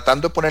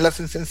tratando de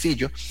ponerlas en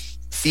sencillo,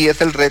 sí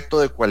es el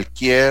reto de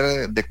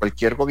cualquier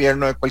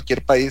gobierno, de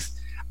cualquier país,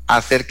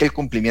 hacer que el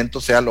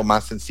cumplimiento sea lo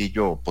más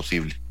sencillo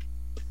posible.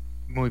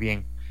 Muy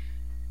bien.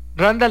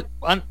 Randall,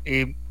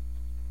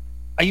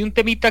 hay un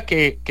temita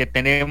que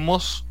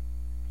tenemos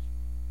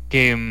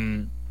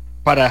que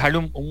para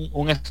dejarle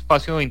un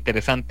espacio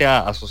interesante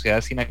a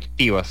sociedades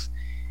inactivas,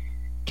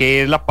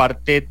 que es la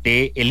parte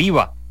del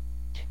IVA.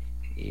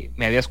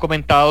 Me habías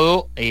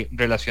comentado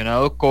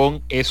relacionado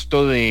con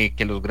esto de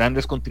que los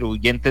grandes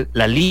contribuyentes,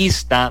 la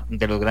lista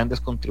de los grandes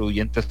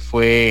contribuyentes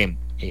fue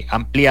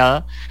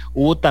ampliada.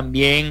 Hubo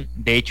también,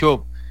 de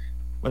hecho,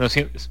 bueno,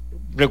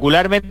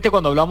 regularmente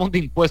cuando hablamos de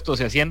impuestos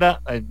y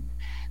Hacienda,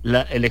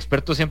 el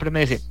experto siempre me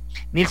dice,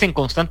 Nielsen,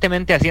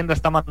 constantemente Hacienda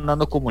está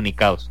mandando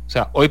comunicados. O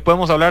sea, hoy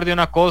podemos hablar de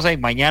una cosa y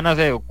mañana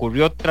se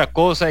ocurrió otra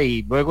cosa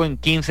y luego en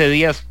 15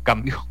 días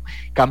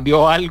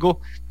cambió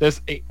algo.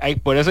 Entonces,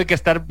 por eso hay que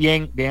estar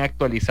bien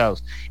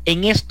actualizados.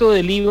 En esto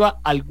del IVA,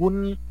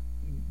 algún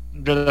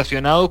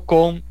relacionado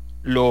con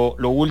lo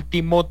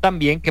último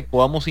también que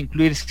podamos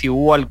incluir, si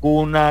hubo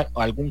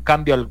algún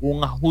cambio,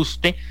 algún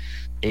ajuste,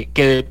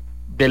 que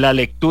de la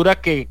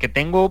lectura que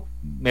tengo,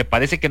 me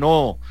parece que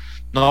no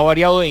ha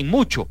variado en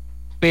mucho,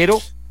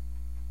 pero...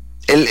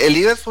 El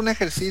IVA es un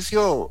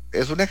ejercicio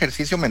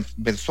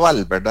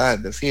mensual, ¿verdad?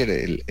 Es decir,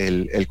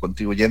 el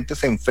contribuyente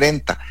se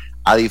enfrenta,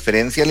 a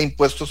diferencia del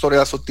impuesto sobre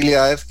las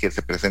utilidades que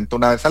se presenta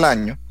una vez al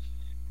año,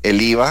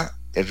 el IVA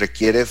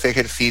requiere ese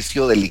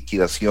ejercicio de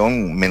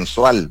liquidación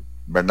mensual,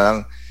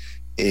 ¿verdad?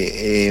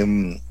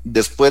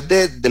 Después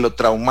de lo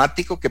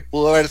traumático que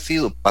pudo haber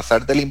sido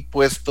pasar del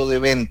impuesto de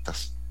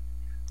ventas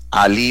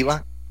al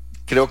IVA,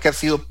 creo que ha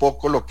sido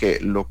poco lo que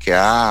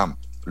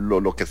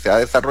se ha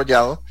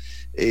desarrollado.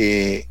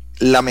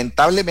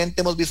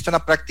 Lamentablemente hemos visto en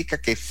la práctica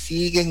que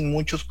siguen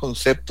muchos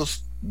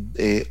conceptos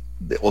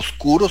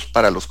oscuros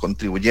para los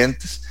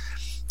contribuyentes,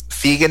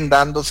 siguen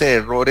dándose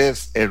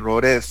errores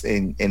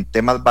en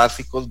temas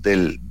básicos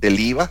del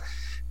IVA.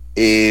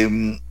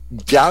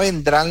 Ya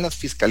vendrán las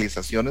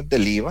fiscalizaciones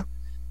del IVA.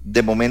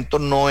 De momento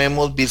no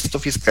hemos visto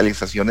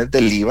fiscalizaciones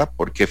del IVA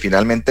porque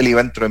finalmente el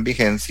IVA entró en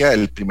vigencia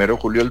el 1 de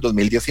julio del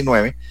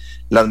 2019.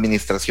 La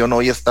administración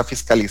hoy está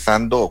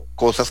fiscalizando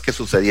cosas que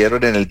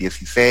sucedieron en el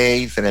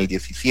 16, en el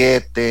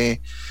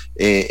 17,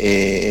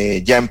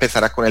 ya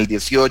empezará con el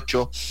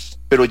 18,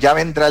 pero ya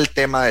vendrá el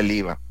tema del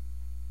IVA.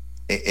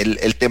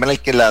 El tema en el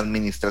que la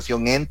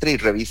administración entre y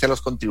revise a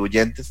los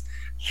contribuyentes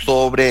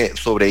sobre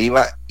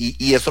IVA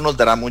y eso nos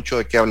dará mucho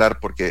de qué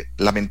hablar porque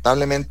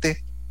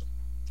lamentablemente,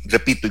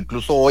 repito,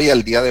 incluso hoy,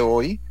 al día de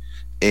hoy,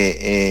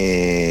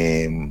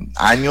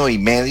 año y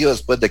medio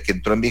después de que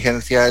entró en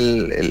vigencia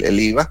el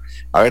IVA,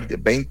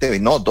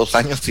 2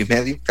 años y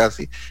medio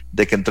casi,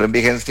 de que entró en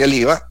vigencia el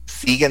IVA,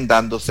 siguen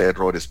dándose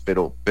errores,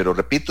 pero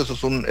repito, eso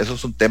es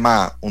un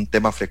tema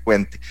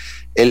frecuente.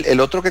 El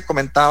otro que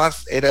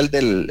comentabas era el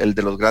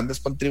de los grandes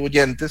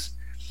contribuyentes,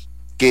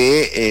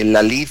 que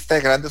la lista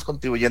de grandes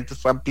contribuyentes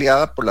fue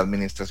ampliada por la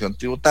administración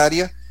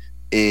tributaria,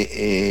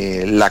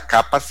 la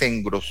capa se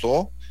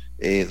engrosó.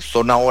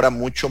 Son ahora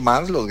mucho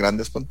más los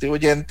grandes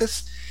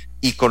contribuyentes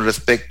y con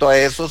respecto a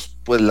esos,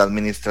 pues la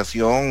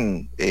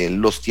administración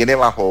los tiene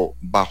bajo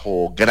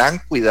gran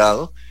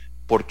cuidado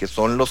porque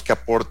son los que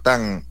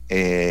aportan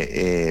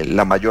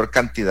la mayor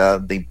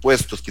cantidad de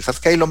impuestos. Quizás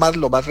que ahí lo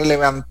más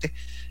relevante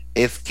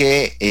es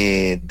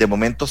que de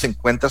momento se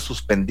encuentra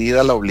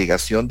suspendida la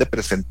obligación de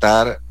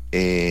presentar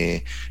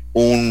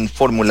un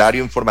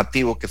formulario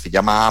informativo que se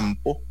llama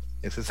AMPO.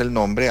 Ese es el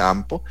nombre,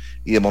 AMPO,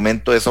 y de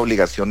momento esa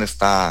obligación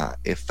está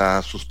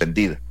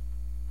suspendida.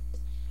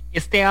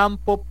 Este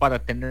AMPO, para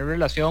tener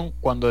relación,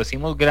 cuando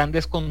decimos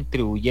grandes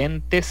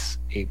contribuyentes,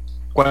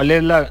 ¿cuál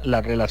es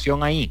la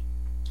relación ahí?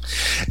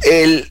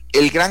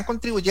 El gran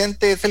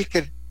contribuyente es el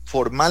que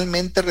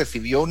formalmente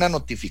recibió una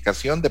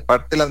notificación de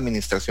parte de la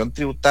administración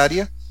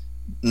tributaria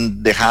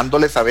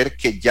dejándole saber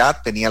que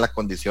ya tenía la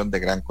condición de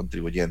gran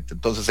contribuyente.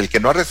 Entonces, el que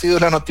no ha recibido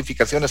la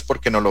notificación es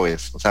porque no lo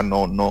es, o sea,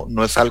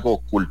 no es algo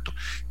oculto.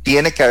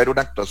 Tiene que haber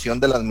una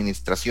actuación de la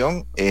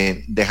administración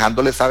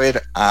dejándole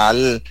saber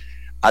al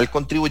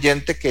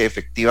contribuyente que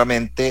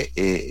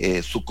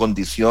efectivamente su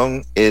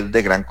condición es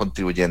de gran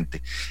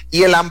contribuyente.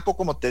 Y el AMPO,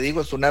 como te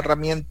digo, es una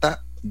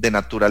herramienta de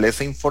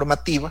naturaleza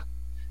informativa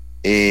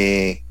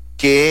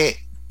que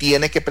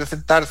tiene que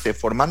presentarse de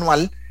forma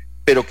anual,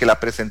 pero que la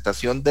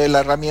presentación de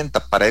la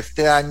herramienta para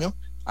este año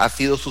ha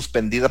sido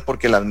suspendida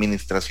porque la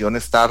administración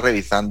está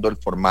revisando el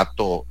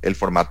formato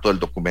del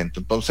documento.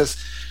 Entonces,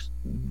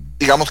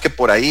 digamos que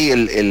por ahí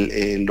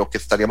lo que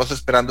estaríamos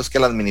esperando es que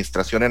la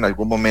administración en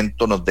algún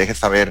momento nos deje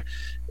saber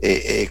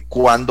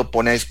cuándo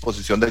pone a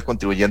disposición del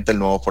contribuyente el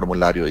nuevo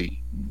formulario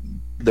y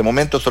de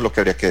momento eso es lo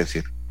que habría que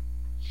decir.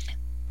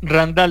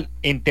 Randall,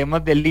 en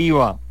temas del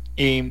IVA,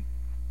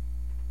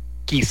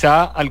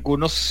 quizá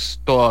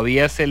algunos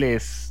todavía se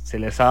les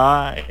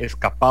ha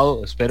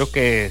escapado, espero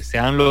que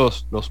sean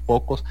los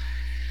pocos,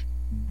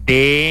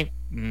 de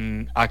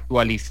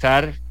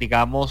actualizar,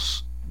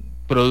 digamos,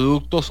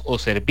 productos o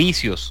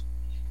servicios.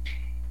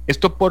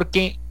 Esto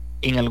porque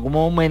en algún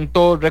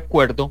momento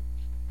recuerdo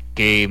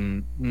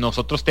que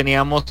nosotros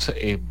teníamos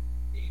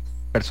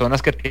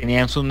personas que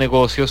tenían sus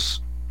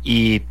negocios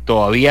y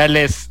todavía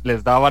les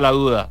daba la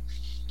duda,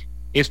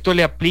 ¿esto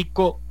le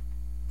aplico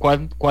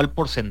cuál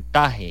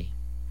porcentaje?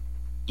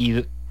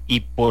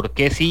 Y por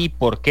qué sí y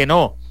por qué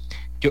no.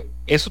 Yo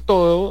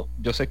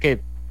sé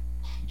que,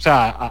 o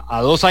sea,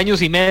 a 2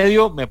 años y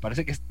medio me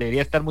parece que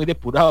debería estar muy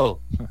depurado.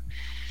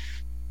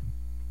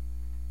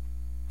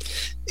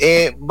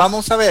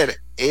 Vamos a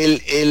ver,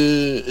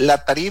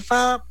 la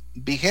tarifa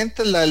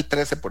vigente es la del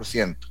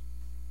 13%.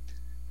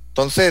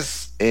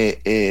 Entonces,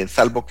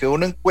 salvo que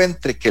uno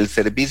encuentre que el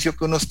servicio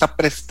que uno está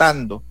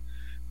prestando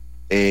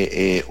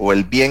o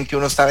el bien que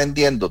uno está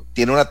vendiendo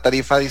tiene una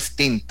tarifa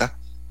distinta,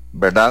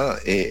 ¿verdad?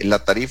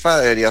 La tarifa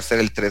debería ser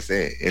el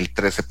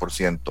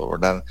 13%,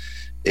 ¿verdad?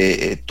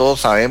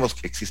 Todos sabemos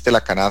que existe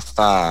la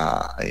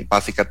canasta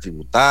básica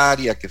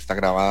tributaria que está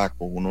grabada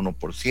con un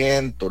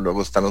 1%,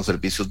 luego están los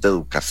servicios de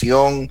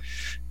educación,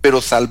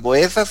 pero salvo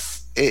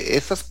educación,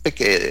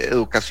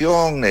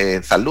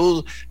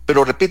 salud,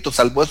 pero repito,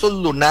 salvo esos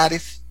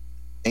lunares,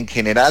 en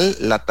general,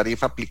 la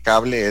tarifa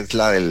aplicable es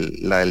la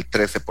del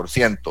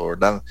 13%,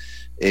 ¿verdad?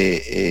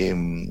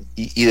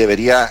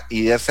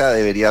 Y esa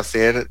debería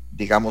ser,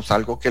 digamos,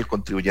 algo que el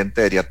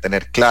contribuyente debería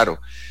tener claro.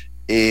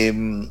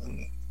 El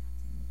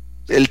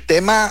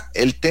tema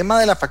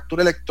de la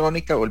factura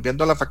electrónica,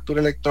 volviendo a la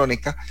factura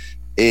electrónica,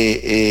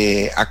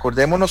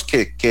 acordémonos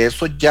que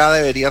eso ya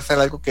debería ser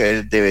algo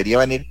que debería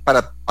venir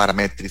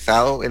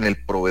parametrizado en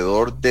el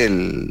proveedor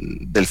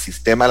del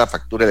sistema de la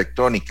factura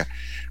electrónica,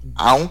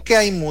 aunque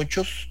hay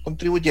muchos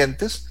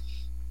contribuyentes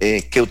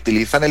que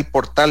utilizan el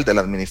portal de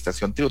la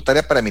Administración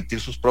Tributaria para emitir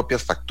sus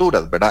propias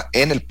facturas, ¿verdad?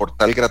 En el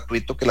portal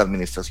gratuito que la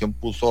Administración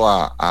puso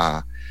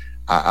a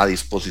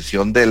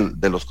disposición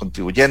de los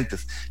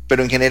contribuyentes.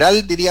 Pero en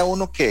general diría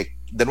uno que,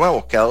 de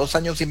nuevo, que a 2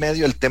 años y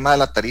medio el tema de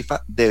la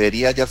tarifa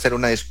debería ya ser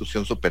una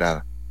discusión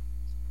superada.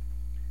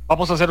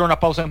 Vamos a hacer una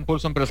pausa en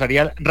Pulso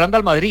Empresarial.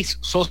 Randall Matriz,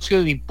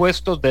 socio de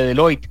impuestos de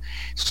Deloitte.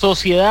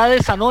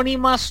 Sociedades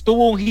Anónimas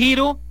tuvo un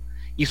giro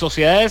y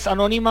Sociedades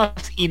Anónimas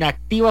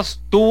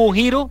Inactivas tuvo un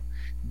giro.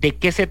 ¿De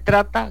qué se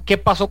trata? ¿Qué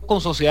pasó con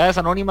Sociedades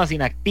Anónimas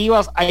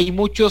Inactivas? Hay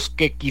muchos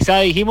que quizá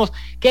dijimos,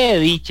 qué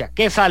dicha,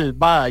 qué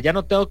salvada, ya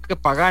no tengo que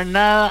pagar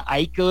nada,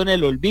 ahí quedó en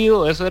el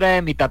olvido, eso era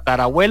de mi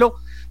tatarabuelo.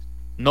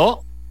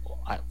 No,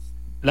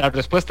 la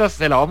respuesta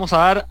se la vamos a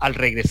dar al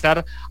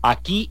regresar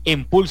aquí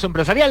en Pulso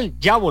Empresarial.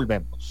 Ya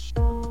volvemos.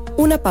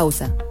 Una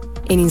pausa.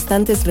 En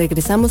instantes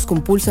regresamos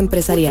con Pulso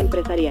Empresarial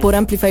por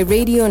Amplify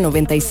Radio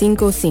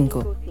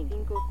 95.5.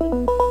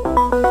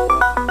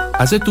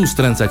 Hace tus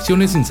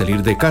transacciones sin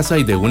salir de casa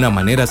y de una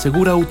manera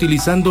segura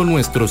utilizando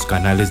nuestros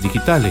canales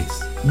digitales.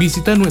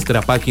 Visita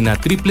nuestra página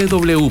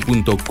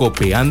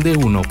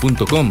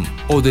www.copeande1.com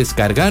o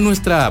descarga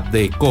nuestra app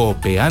de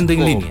Copeande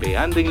en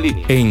línea.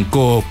 En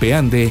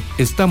Copeande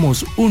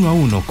estamos uno a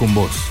uno con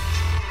vos.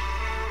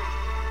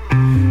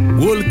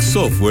 Walk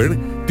Software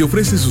te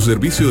ofrece su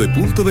servicio de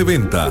punto de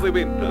venta.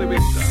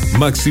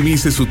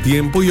 Maximice su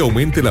tiempo y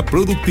aumente la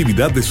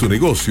productividad de su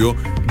negocio,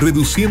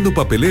 reduciendo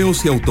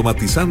papeleos y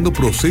automatizando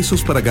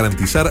procesos para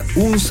garantizar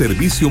un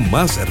servicio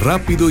más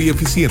rápido y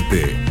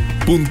eficiente.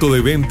 Punto de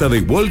venta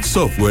de Walk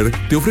Software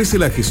te ofrece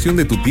la gestión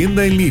de tu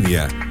tienda en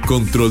línea,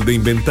 control de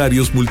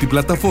inventarios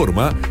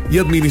multiplataforma y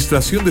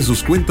administración de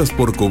sus cuentas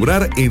por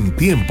cobrar en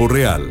tiempo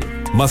real.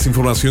 Más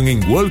información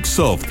en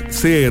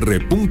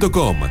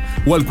walksoftcr.com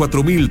o al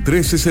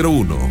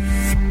 4000-1301.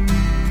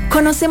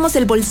 Conocemos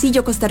el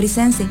bolsillo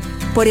costarricense,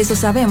 por eso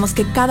sabemos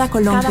que cada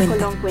colón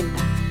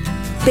cuenta.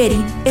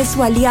 Peri es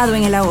su aliado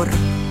en el ahorro.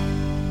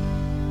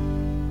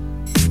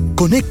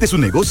 Conecte su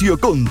negocio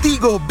con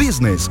Tigo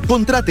Business.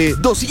 Contrate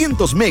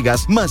 200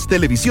 megas más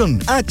televisión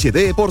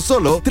HD por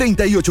solo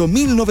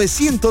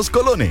 38.900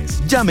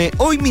 colones. Llame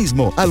hoy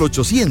mismo al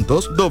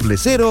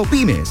 800-00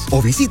 Pymes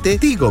o visite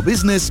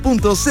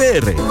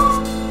tigobusiness.cr.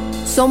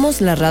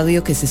 Somos la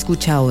radio que se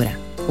escucha ahora.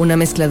 Una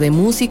mezcla de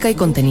música y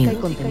contenido.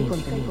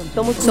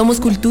 Somos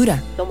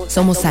cultura.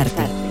 Somos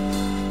arte.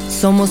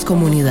 Somos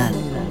comunidad.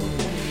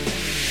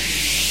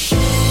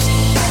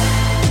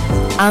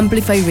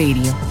 Amplify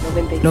Radio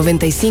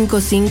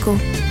 95.5,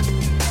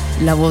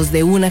 la voz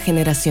de una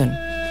generación.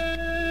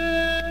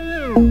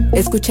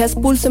 Escuchás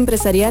Pulso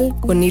Empresarial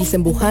con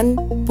Nielsen Buján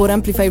por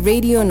Amplify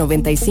Radio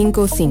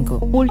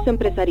 95.5. Pulso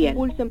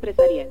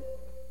Empresarial.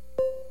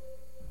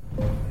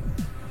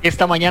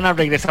 Esta mañana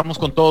regresamos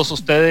con todos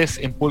ustedes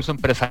en Pulso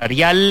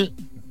Empresarial.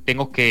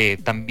 Tengo que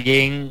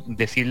también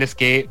decirles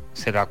que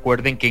se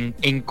recuerden que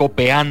en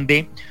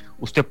Copeande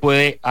usted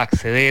puede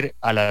acceder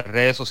a las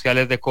redes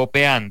sociales de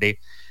Copeande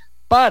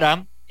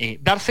para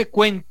darse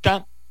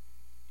cuenta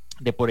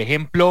de, por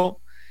ejemplo,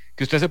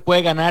 que usted se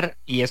puede ganar,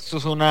 y esto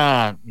es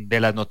una de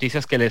las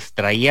noticias que les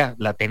traía,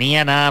 la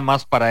tenía nada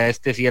más para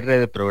este cierre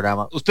de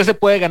programa. Usted se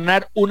puede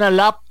ganar una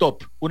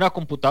laptop, una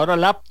computadora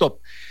laptop,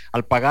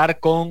 al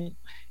pagar con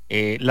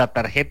la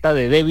tarjeta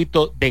de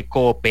débito de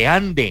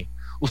Copeande.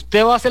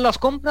 Usted va a hacer las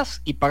compras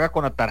y paga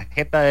con la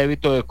tarjeta de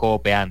débito de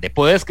Copeande.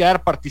 Puedes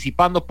quedar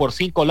participando por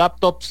 5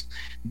 laptops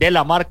de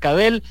la marca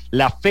Dell,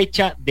 la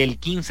fecha del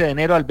 15 de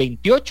enero al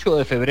 28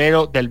 de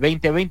febrero del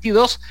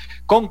 2022,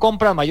 con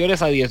compras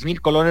mayores a 10,000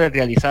 colones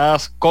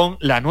realizadas con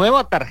la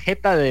nueva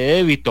tarjeta de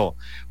débito,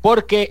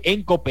 porque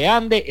en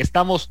Copeande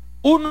estamos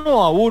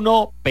uno a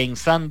uno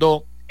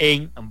pensando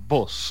en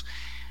vos.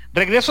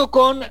 Regreso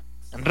con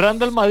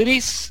Randall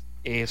Matriz,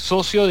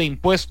 socio de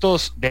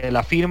impuestos de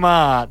la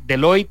firma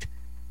Deloitte.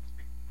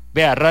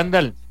 Vea,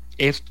 Randall,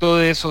 esto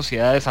de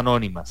sociedades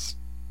anónimas.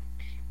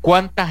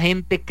 ¿Cuánta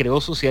gente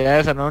creó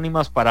sociedades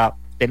anónimas para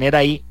tener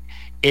ahí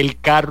el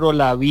carro,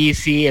 la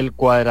bici, el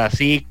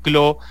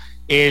cuadraciclo,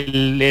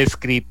 el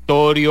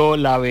escritorio,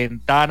 la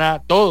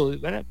ventana, todo,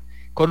 ¿verdad?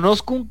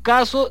 Conozco un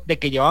caso de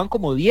que llevaban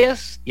como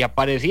 10 y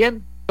aparecían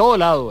en todo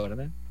lado,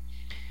 ¿verdad?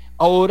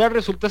 Ahora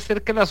resulta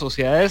ser que las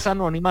sociedades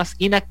anónimas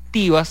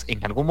inactivas,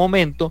 en algún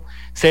momento,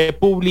 se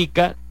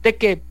publica de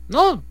que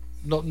no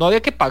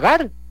había que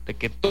pagar, de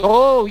que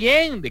todo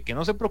bien, de que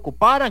no se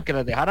preocuparan, que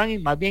las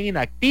dejaran más bien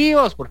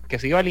inactivas porque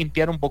se iba a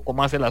limpiar un poco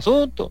más el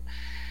asunto.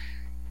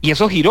 Y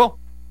eso giró.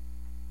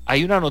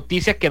 Hay una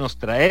noticia que nos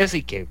traes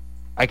y que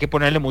hay que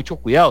ponerle mucho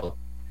cuidado.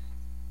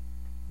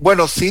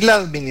 Bueno, sí, la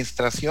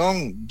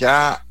administración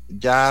ya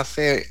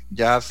hace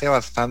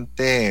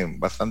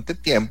bastante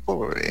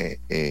tiempo,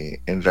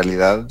 en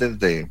realidad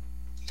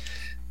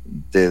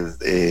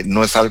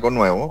no es algo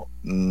nuevo,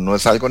 no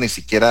es algo ni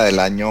siquiera del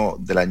año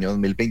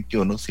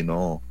 2021,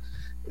 sino,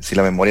 si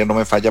la memoria no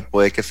me falla,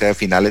 puede que sea de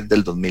finales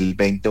del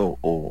 2020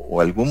 o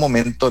algún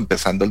momento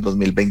empezando el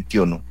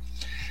 2021.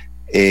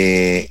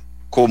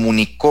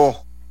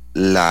 Comunicó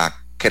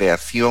la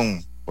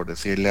creación, por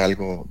decirle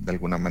algo de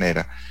alguna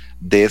manera,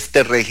 de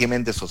este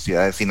régimen de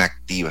sociedades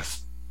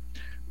inactivas.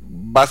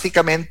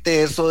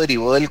 Básicamente eso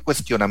derivó del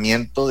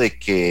cuestionamiento de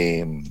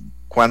que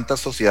cuántas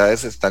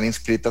sociedades están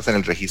inscritas en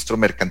el registro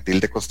mercantil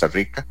de Costa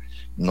Rica,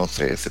 no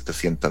sé,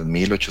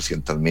 700,000,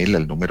 800,000,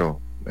 el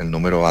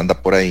número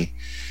anda por ahí,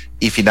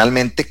 y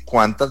finalmente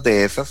cuántas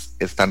de esas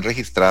están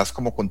registradas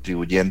como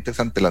contribuyentes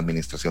ante la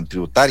administración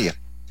tributaria,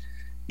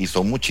 y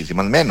son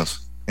muchísimas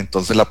menos.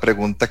 Entonces la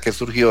pregunta que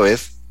surgió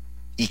es,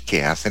 ¿y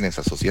qué hacen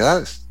esas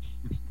sociedades?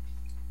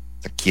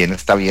 ¿Quién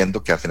está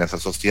viendo qué hacen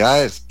esas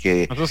sociedades?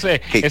 Eso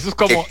es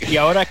como, ¿y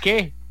ahora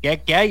qué?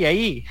 ¿Qué hay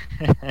ahí?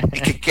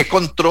 ¿Qué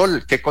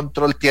control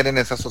tienen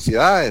esas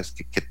sociedades?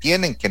 ¿Qué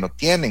tienen, qué no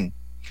tienen?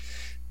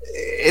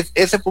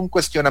 Ese fue un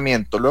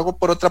cuestionamiento. Luego,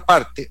 por otra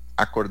parte,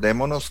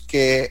 acordémonos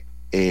que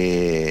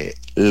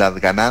las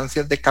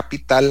ganancias de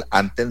capital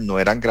antes no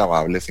eran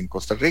gravables en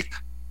Costa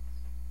Rica.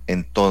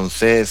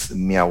 Entonces,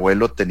 mi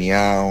abuelo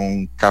tenía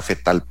un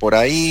cafetal por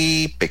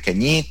ahí,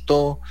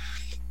 pequeñito.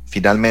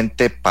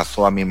 Finalmente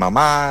pasó a mi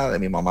mamá, de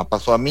mi mamá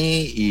pasó a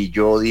mí, y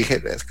yo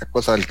dije, esta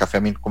cosa del café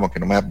a mí como que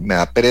no me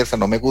da pereza,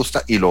 no me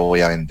gusta, y lo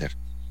voy a vender.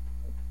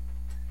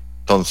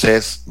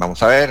 Entonces,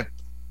 vamos a ver,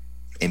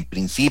 en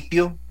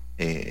principio,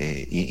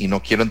 y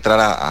no quiero entrar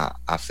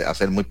a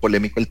ser muy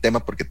polémico el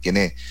tema porque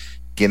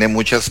tiene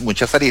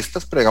muchas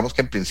aristas, pero digamos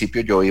que en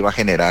principio yo iba a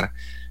generar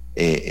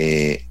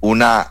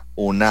una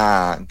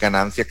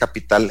ganancia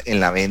capital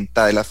en la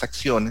venta de las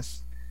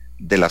acciones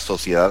de la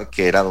sociedad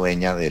que era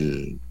dueña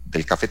del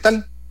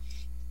cafetal,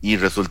 y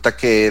resulta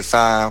que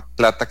esa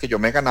plata que yo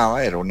me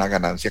ganaba era una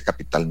ganancia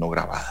capital no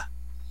gravada.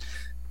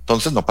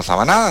 Entonces no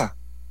pasaba nada,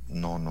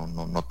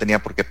 no tenía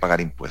por qué pagar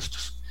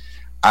impuestos.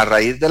 A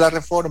raíz de la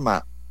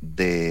reforma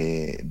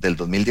del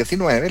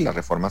 2019, la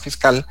reforma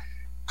fiscal,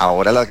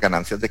 ahora las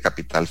ganancias de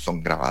capital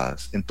son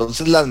gravadas.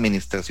 Entonces la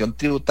administración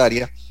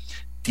tributaria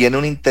tiene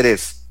un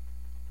interés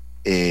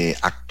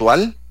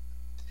actual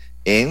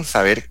en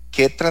saber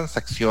qué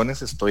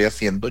transacciones estoy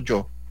haciendo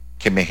yo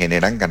que me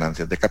generan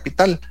ganancias de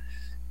capital.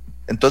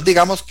 Entonces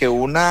digamos que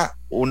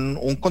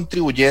un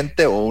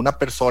contribuyente o una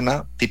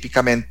persona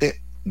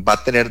típicamente va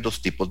a tener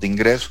dos tipos de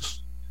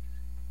ingresos,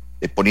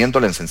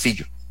 poniéndolo en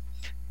sencillo.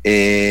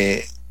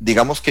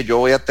 Digamos que yo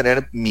voy a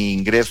tener mi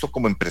ingreso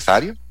como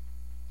empresario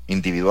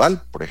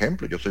individual, por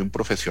ejemplo, yo soy un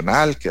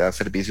profesional que da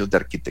servicios de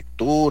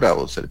arquitectura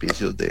o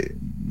servicios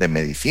de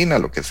medicina,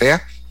 lo que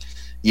sea,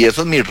 y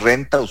eso es mi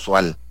renta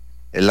usual,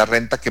 es la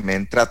renta que me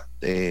entra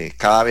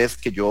cada vez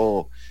que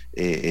yo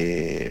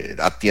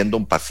atiendo a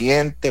un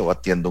paciente o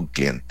atiendo a un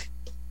cliente.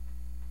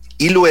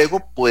 Y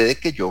luego puede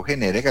que yo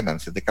genere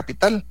ganancias de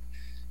capital,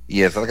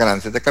 y esas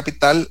ganancias de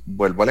capital,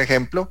 vuelvo al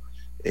ejemplo,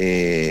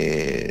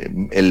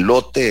 el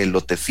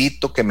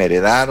lotecito que me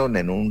heredaron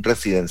en un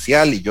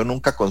residencial y yo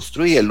nunca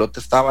construí, el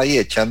lote estaba ahí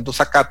echando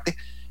zacate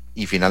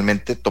y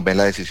finalmente tomé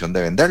la decisión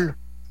de venderlo.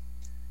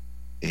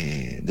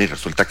 Y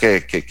resulta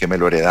que me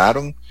lo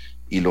heredaron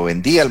y lo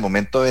vendí. Al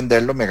momento de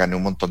venderlo me gané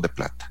un montón de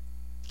plata.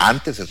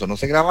 Antes eso no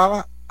se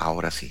grababa,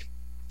 ahora sí.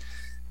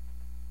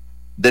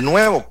 De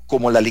nuevo,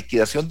 como la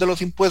liquidación de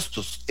los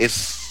impuestos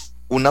es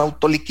una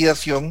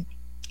autoliquidación,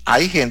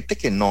 hay gente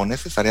que no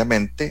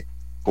necesariamente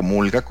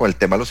comulga con el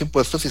tema de los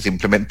impuestos y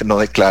simplemente no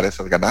declara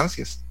esas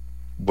ganancias.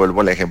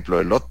 Vuelvo al ejemplo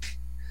del lote.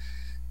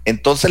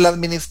 Entonces la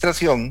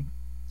administración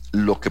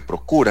lo que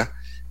procura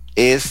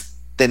es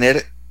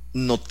tener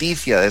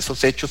noticia de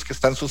esos hechos que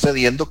están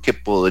sucediendo que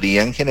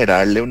podrían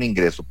generarle un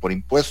ingreso por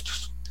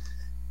impuestos.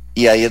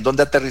 Y ahí es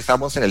donde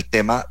aterrizamos en el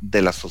tema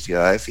de las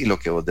sociedades y lo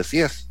que vos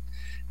decías.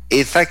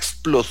 Esa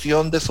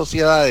explosión de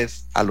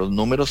sociedades a los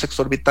números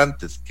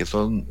exorbitantes, que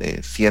son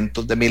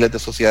cientos de miles de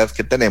sociedades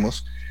que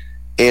tenemos,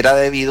 era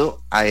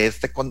debido a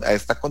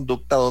esta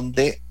conducta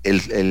donde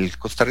el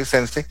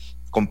costarricense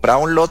compraba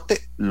un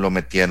lote, lo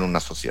metía en una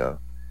sociedad.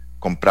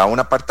 Compraba un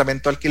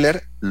apartamento de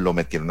alquiler, lo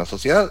metía en una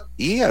sociedad.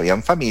 Y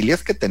habían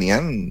familias que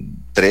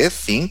tenían 3,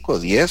 5,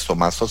 10 o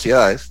más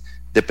sociedades,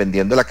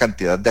 dependiendo de la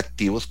cantidad de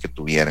activos que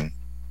tuvieran.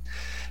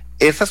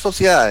 Esas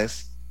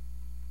sociedades,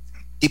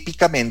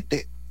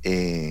 típicamente,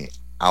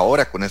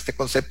 ahora con este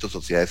concepto de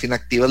sociedades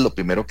inactivas, lo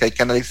primero que hay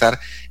que analizar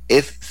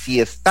es si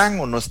están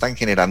o no están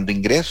generando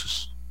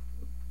ingresos.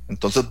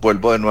 Entonces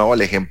vuelvo de nuevo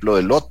al ejemplo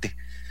del lote.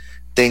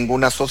 Tengo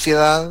una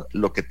sociedad,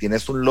 lo que tiene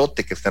es un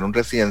lote que está en un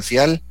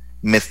residencial.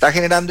 ¿Me está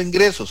generando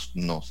ingresos?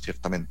 No,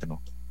 ciertamente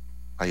no.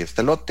 Ahí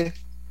está el lote,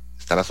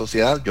 está la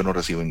sociedad, yo no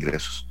recibo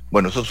ingresos.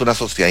 Bueno, eso es una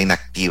sociedad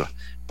inactiva,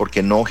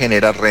 porque no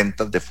genera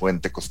rentas de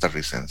fuente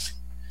costarricense.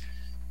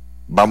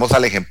 Vamos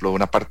al ejemplo de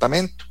un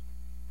apartamento.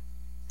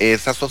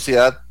 Esa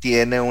sociedad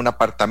tiene un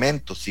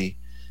apartamento, sí.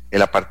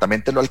 ¿El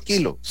apartamento lo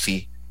alquilo?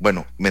 Sí.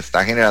 Bueno, me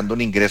está generando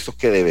un ingreso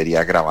que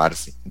debería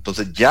gravarse.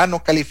 Entonces ya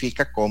no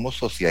califica como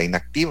sociedad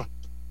inactiva,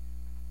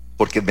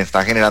 porque me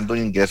está generando un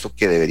ingreso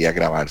que debería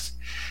gravarse.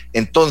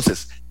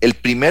 Entonces, el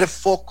primer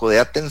foco de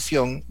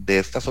atención de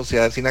estas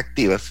sociedades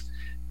inactivas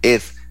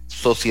es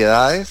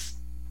sociedades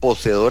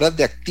poseedoras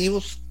de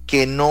activos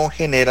que no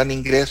generan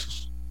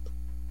ingresos,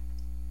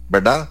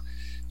 ¿verdad?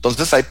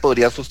 Entonces ahí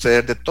podría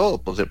suceder de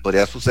todo, pues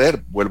podría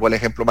suceder, vuelvo al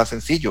ejemplo más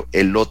sencillo,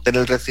 el lote en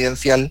el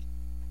residencial,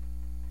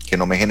 que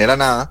no me genera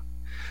nada,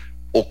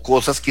 o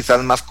cosas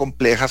quizás más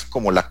complejas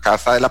como la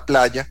casa de la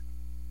playa,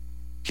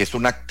 que es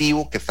un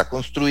activo que está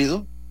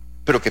construido,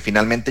 pero que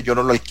finalmente yo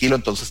no lo alquilo,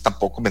 entonces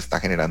tampoco me está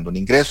generando un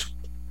ingreso.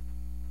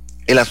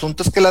 El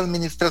asunto es que la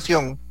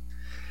administración,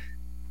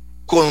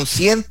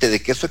 consciente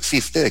de que eso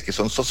existe, de que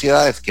son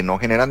sociedades que no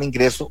generan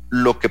ingreso,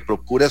 lo que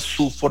procura es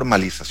su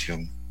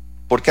formalización.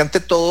 Porque ante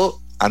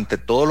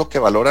todo lo que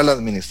valora la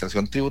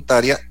administración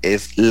tributaria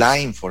es la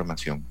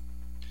información.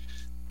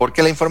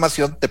 Porque la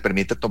información te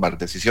permite tomar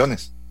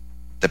decisiones,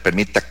 te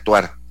permite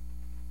actuar.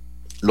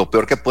 Lo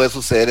peor que puede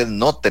suceder es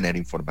no tener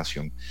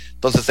información.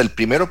 Entonces, el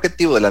primer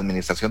objetivo de la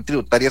administración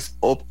tributaria es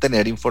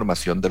obtener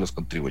información de los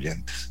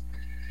contribuyentes.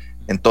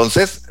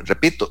 Entonces,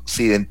 repito,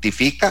 se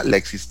identifica la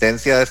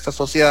existencia de estas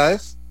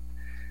sociedades,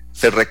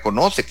 se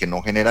reconoce que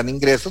no generan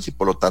ingresos y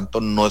por lo tanto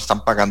no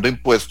están pagando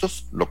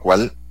impuestos, lo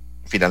cual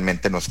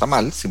finalmente no está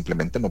mal,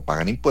 simplemente no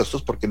pagan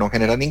impuestos porque no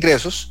generan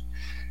ingresos,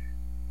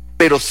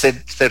 pero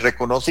se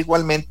reconoce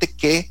igualmente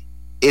que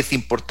es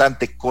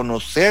importante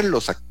conocer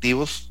los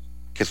activos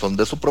que son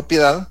de su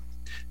propiedad,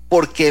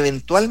 porque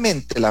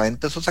eventualmente la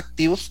venta de esos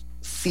activos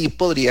sí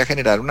podría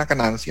generar una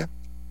ganancia,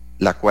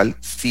 la cual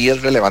sí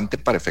es relevante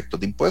para efectos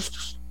de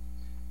impuestos.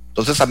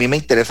 Entonces a mí me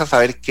interesa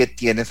saber qué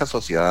tiene esa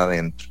sociedad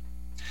adentro.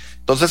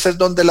 Entonces es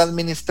donde la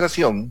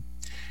administración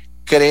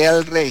crea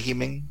el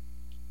régimen,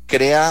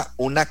 crea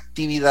una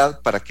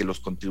actividad para que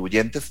los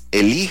contribuyentes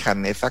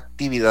elijan esa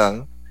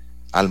actividad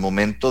al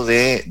momento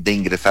de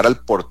ingresar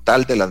al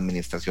portal de la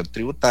administración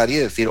tributaria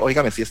y decir,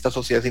 óigame, si esta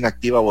sociedad es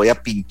inactiva, voy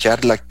a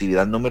pinchar la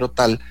actividad número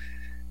tal,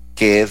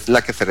 que es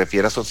la que se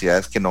refiere a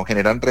sociedades que no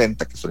generan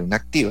renta, que son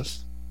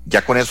inactivas.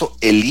 Ya con eso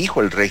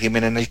elijo el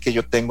régimen en el que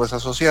yo tengo esa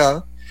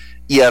sociedad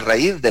y a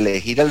raíz de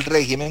elegir el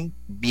régimen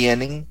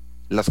vienen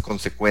las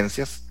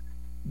consecuencias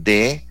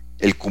de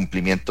el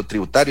cumplimiento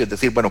tributario, es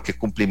decir, bueno, ¿qué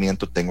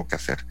cumplimiento tengo que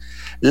hacer?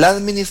 La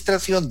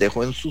administración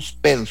dejó en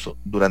suspenso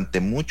durante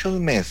muchos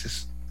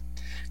meses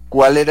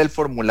cuál era el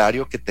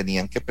formulario que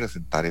tenían que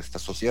presentar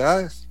estas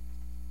sociedades.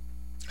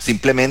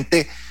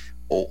 Simplemente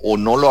o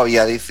no lo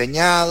había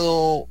diseñado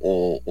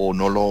o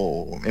no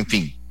lo, en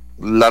fin,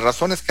 las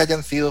razones que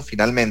hayan sido,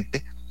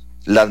 finalmente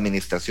la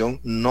administración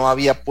no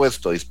había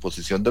puesto a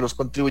disposición de los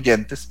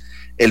contribuyentes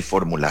el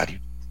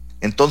formulario.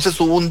 Entonces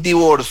hubo un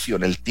divorcio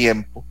en el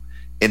tiempo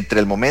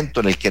entre el momento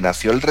en el que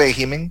nació el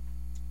régimen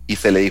y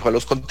se le dijo a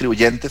los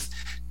contribuyentes,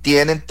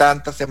 tienen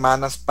tantas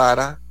semanas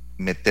para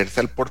meterse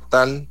al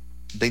portal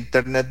de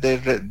internet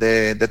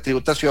de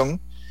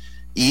tributación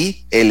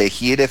y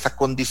elegir esa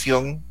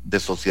condición de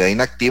sociedad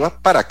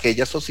inactiva para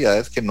aquellas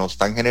sociedades que no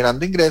están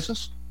generando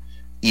ingresos,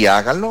 y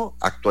háganlo,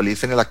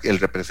 actualicen el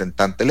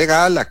representante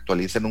legal,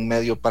 actualicen un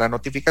medio para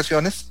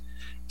notificaciones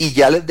y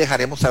ya les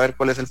dejaremos saber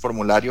cuál es el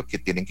formulario que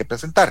tienen que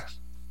presentar.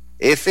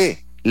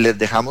 Ese les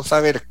dejamos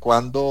saber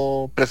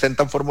cuándo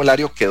presentan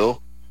formulario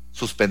quedó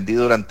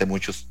suspendido durante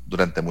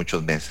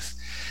muchos meses.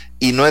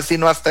 Y no es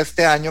sino hasta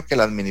este año que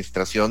la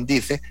administración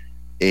dice,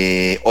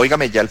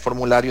 óigame, ya el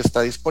formulario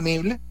está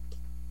disponible,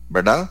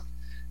 ¿verdad?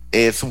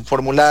 Es un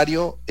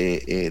formulario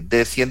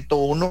de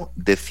 101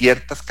 de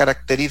ciertas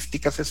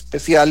características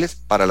especiales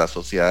para las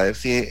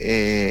sociedades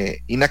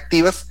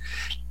inactivas,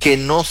 que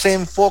no se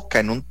enfoca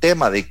en un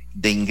tema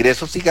de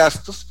ingresos y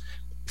gastos,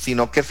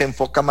 sino que se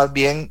enfoca más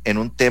bien en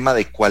un tema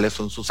de cuáles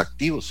son sus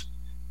activos.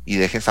 Y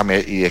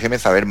déjeme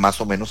saber más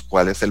o menos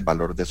cuál es el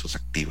valor de sus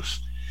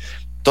activos.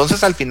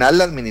 Entonces, al final,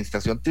 la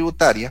administración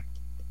tributaria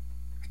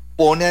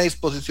pone a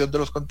disposición de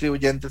los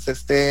contribuyentes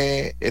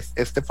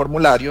este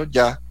formulario.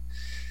 Ya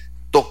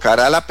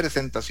tocará la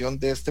presentación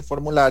de este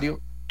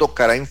formulario,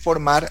 tocará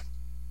informar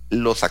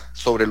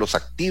sobre los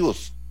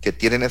activos que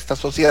tienen estas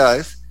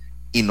sociedades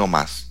y no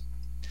más.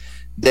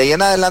 De ahí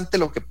en adelante,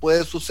 lo que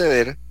puede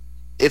suceder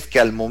es que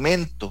al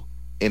momento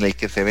en el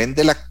que se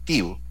vende el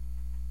activo,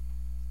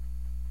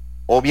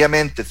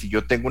 obviamente si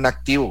yo tengo un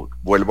activo,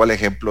 vuelvo al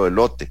ejemplo del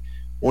lote,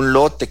 un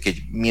lote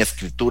que mi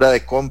escritura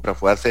de compra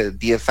fue hace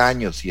 10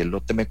 años y el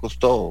lote me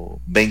costó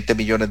 20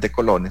 millones de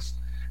colones,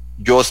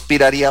 yo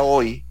aspiraría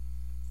hoy,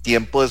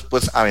 tiempo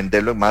después, a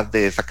venderlo en más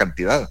de esa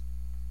cantidad,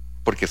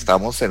 porque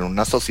estamos en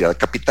una sociedad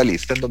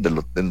capitalista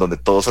en donde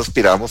todos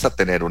aspiramos a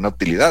tener una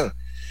utilidad.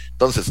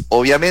 Entonces,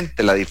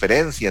 obviamente la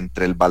diferencia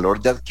entre el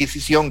valor de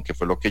adquisición, que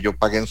fue lo que yo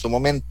pagué en su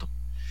momento,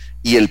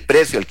 y el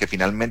precio al que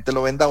finalmente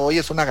lo venda hoy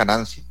es una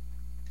ganancia.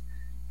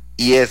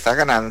 Y esa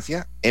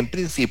ganancia, en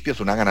principio, es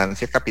una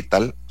ganancia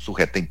capital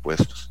sujeta a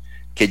impuestos,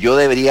 que yo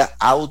debería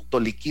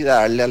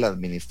autoliquidarle a la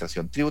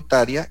administración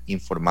tributaria,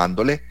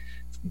 informándole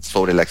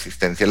sobre la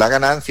existencia de la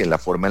ganancia y la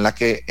forma en la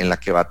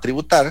que va a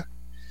tributar,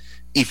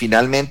 y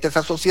finalmente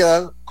esa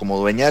sociedad, como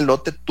dueña del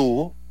lote,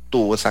 tuvo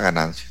esa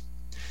ganancia.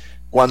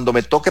 Cuando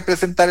me toque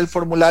presentar el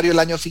formulario el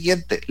año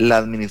siguiente, la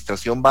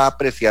administración va a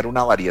apreciar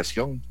una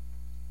variación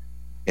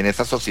en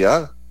esa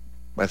sociedad.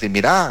 Va a decir,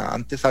 mira,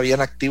 antes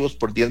habían activos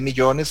por 10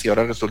 millones y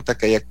ahora resulta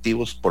que hay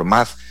activos por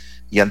más.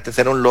 Y antes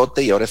era un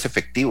lote y ahora es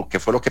efectivo. ¿Qué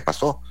fue lo que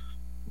pasó?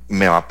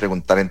 Me va a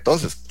preguntar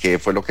entonces, ¿qué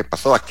fue lo que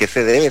pasó? ¿A qué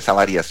se debe esa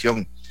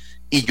variación?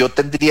 Y yo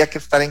tendría que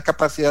estar en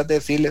capacidad de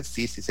decirles,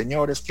 sí,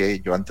 señores, que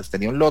yo antes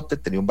tenía un lote,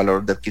 tenía un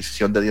valor de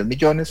adquisición de 10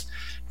 millones,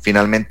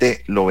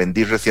 finalmente lo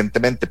vendí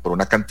recientemente por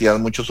una cantidad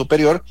mucho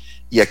superior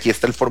y aquí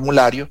está el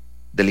formulario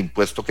del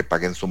impuesto que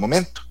pagué en su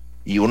momento.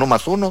 Y 1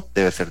 más 1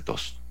 debe ser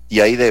 2.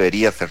 Y ahí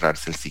debería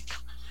cerrarse el ciclo.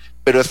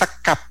 Pero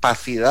esa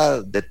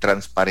capacidad de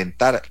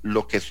transparentar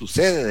lo que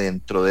sucede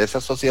dentro de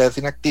esas sociedades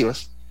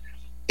inactivas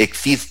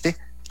existe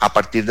a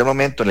partir del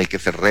momento en el que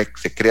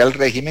se crea el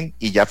régimen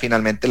y ya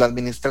finalmente la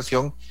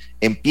administración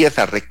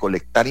empieza a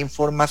recolectar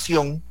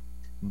información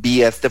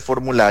vía este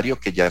formulario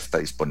que ya está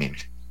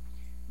disponible.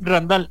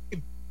 Randall,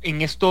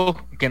 en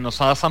esto que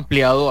nos has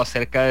ampliado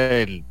acerca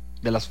de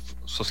las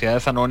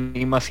sociedades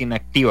anónimas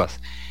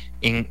inactivas,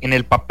 en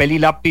el papel y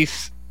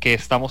lápiz que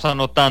estamos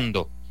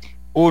anotando,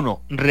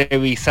 1,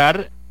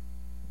 revisar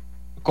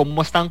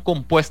cómo están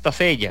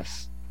compuestas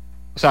ellas,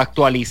 o sea,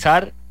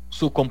 actualizar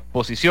su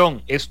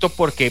composición. Esto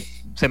porque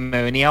se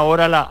me venía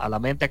ahora a la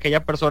mente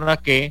aquella persona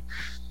que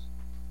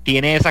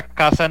tiene esa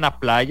casa en la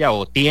playa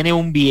o tiene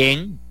un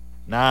bien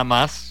nada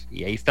más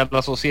y ahí está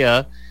la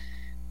sociedad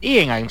y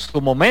en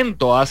su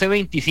momento hace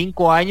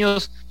 25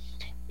 años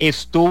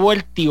estuvo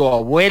el tío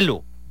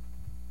abuelo,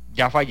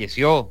 ya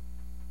falleció,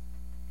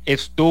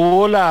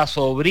 estuvo la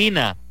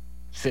sobrina,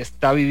 se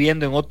está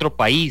viviendo en otro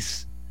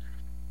país.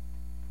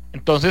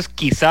 Entonces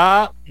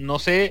quizá, no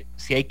sé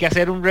si hay que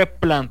hacer un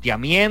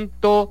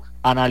replanteamiento,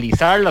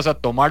 analizarlas, a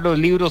tomar los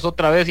libros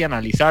otra vez y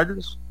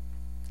analizarlos.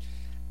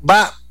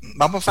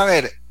 Vamos a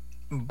ver,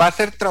 va a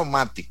ser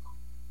traumático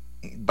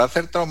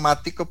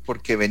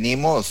porque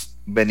venimos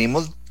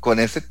con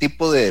ese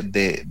tipo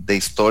de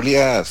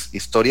historias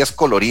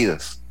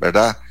coloridas,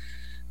 ¿verdad?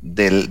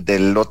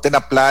 Del lote en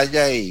la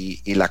playa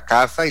y la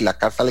casa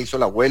la hizo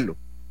el abuelo.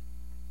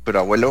 Pero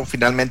abuelo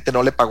finalmente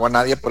no le pagó a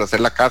nadie por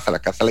hacer la casa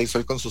la hizo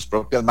él con sus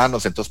propias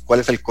manos. Entonces,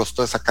 ¿cuál es el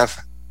costo de esa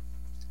casa?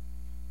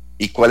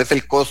 ¿Y cuál es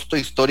el costo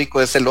histórico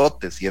de ese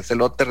lote? Si ese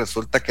lote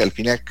resulta que al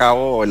fin y al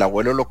cabo el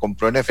abuelo lo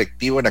compró en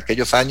efectivo en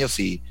aquellos años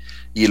y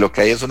lo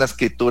que hay es una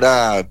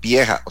escritura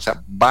vieja. O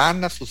sea,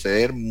 van a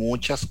suceder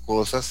muchas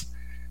cosas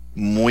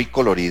muy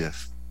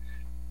coloridas.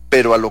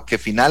 Pero a lo que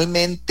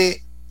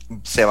finalmente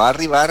se va a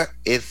arribar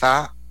es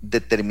a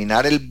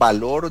determinar el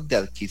valor de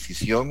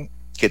adquisición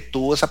que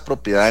tuvo esa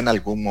propiedad en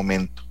algún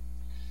momento.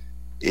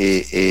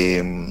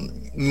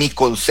 Mi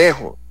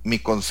consejo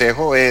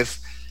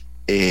es,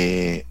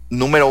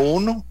 número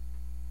 1,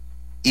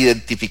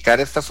 identificar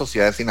estas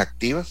sociedades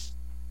inactivas.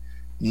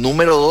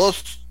 Número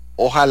 2,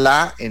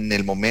 ojalá en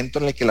el momento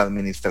en el que la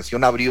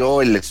administración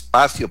abrió el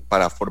espacio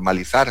para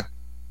formalizar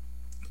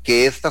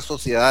que estas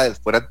sociedades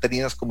fueran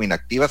tenidas como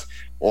inactivas,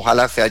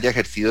 ojalá se haya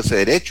ejercido ese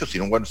derecho. Si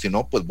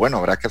no, pues bueno,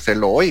 habrá que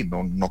hacerlo hoy,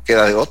 no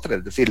queda de otra.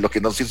 Es decir, lo que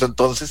no se hizo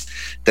entonces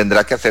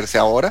tendrá que hacerse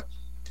ahora.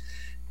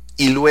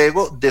 Y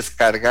luego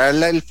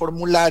descargarla el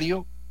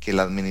formulario que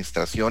la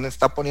administración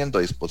está poniendo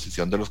a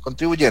disposición de los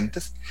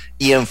contribuyentes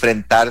y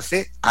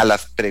enfrentarse a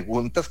las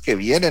preguntas que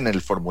vienen en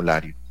el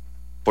formulario.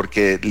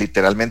 Porque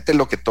literalmente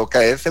lo que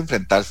toca es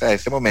enfrentarse a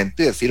ese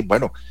momento y decir,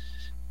 bueno,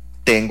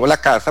 tengo la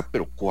casa,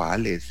 pero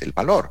 ¿cuál es el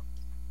valor?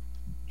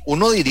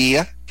 Uno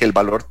diría que el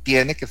valor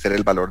tiene que ser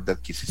el valor de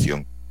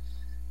adquisición,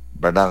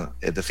 ¿verdad?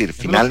 Es decir,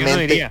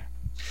 finalmente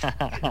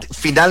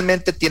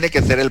tiene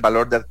que ser el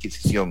valor de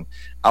adquisición.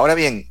 Ahora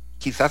bien,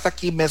 quizás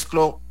aquí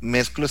mezclo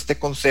este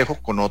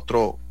consejo con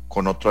otro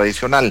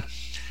adicional.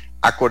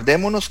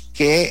 Acordémonos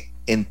que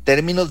en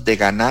términos de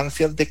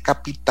ganancias de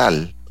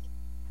capital,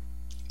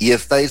 y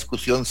esta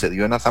discusión se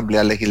dio en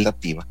Asamblea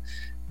Legislativa,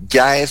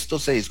 ya esto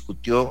se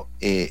discutió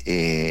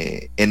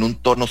en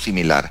un tono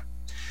similar,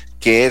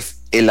 que es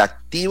el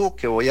activo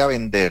que voy a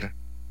vender,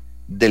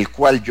 del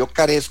cual yo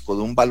carezco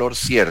de un valor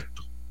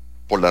cierto,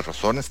 por las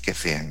razones que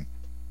sean.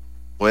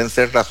 Pueden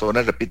ser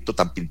razones, repito,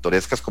 tan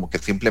pintorescas como que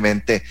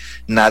simplemente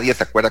nadie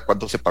se acuerda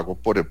cuánto se pagó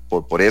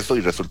por eso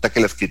y resulta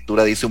que la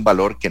escritura dice un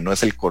valor que no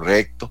es el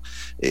correcto.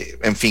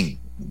 En fin,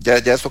 ya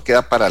eso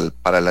queda para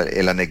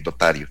el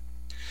anecdotario.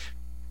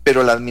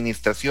 Pero la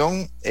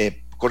administración,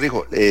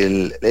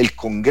 el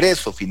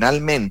Congreso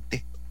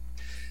finalmente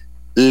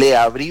le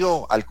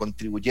abrió al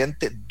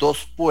contribuyente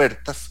 2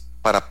 puertas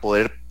para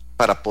poder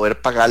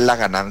pagar la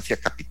ganancia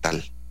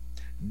capital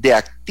de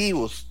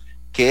activos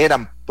que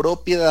eran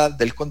propiedad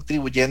del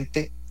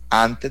contribuyente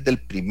antes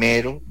del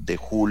 1 de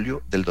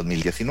julio del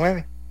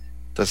 2019.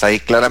 Entonces ahí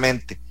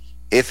claramente,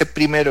 ese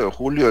 1 de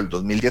julio del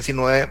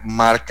 2019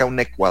 marca un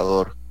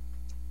ecuador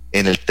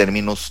en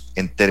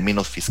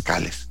términos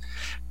fiscales.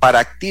 Para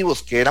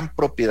activos que eran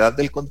propiedad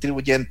del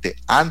contribuyente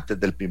antes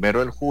del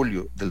 1 de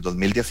julio del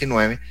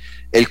 2019,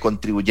 el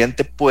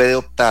contribuyente puede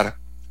optar,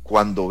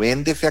 cuando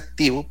vende ese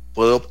activo,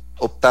 puede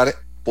optar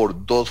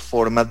por dos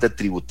formas de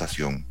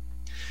tributación.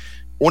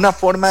 Una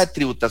forma de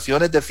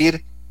tributación es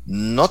decir,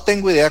 no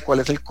tengo idea cuál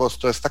es el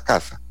costo de esta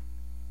casa,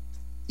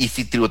 y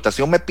si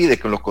tributación me pide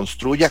que lo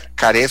construya,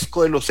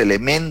 carezco de los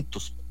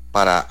elementos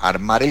para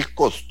armar el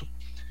costo,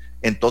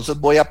 entonces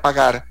voy a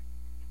pagar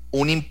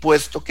un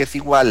impuesto que es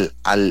igual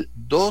al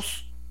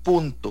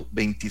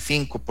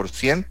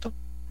 2.25%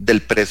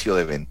 del precio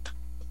de venta.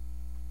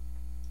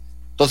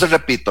 Entonces,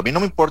 repito, a mí no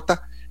me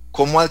importa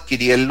cómo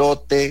adquirí el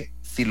lote,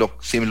 si lo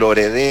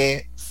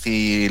heredé,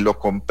 si lo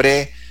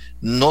compré,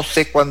 no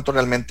sé cuánto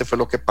realmente fue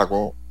lo que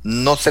pagó,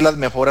 no sé las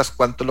mejoras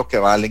cuánto es lo que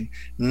valen,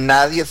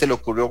 nadie se le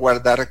ocurrió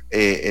guardar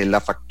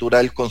la factura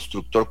del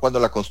constructor cuando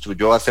la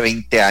construyó hace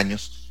 20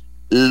 años,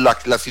 la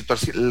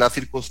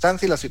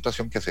circunstancia y la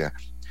situación que sea.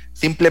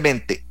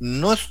 Simplemente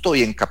no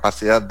estoy en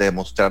capacidad de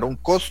demostrar un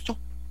costo,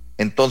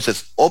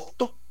 entonces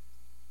opto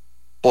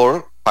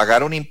por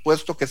pagar un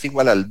impuesto que es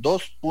igual al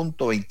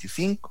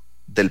 2.25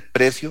 del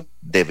precio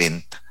de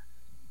venta.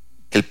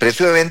 El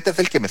precio de venta es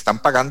el que me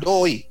están pagando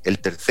hoy, el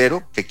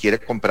tercero que quiere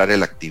comprar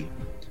el activo.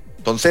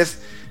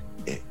 Entonces,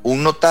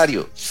 un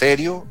notario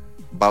serio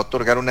va a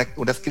otorgar una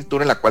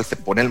escritura en la cual se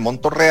pone el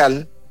monto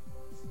real.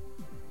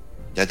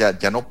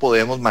 Ya no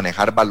podemos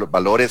manejar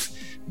valores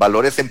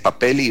en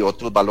papel y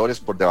otros valores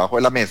por debajo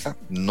de la mesa,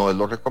 no es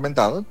lo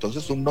recomendado.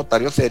 Entonces un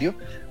notario serio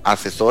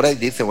asesora y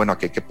dice, bueno,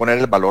 aquí hay que poner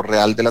el valor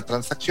real de la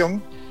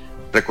transacción.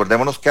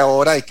 Recordémonos que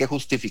ahora hay que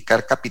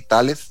justificar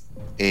capitales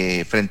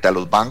frente a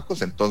los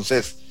bancos,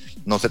 entonces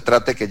no se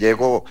trata de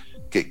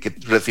que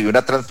recibí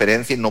una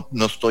transferencia y no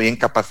estoy en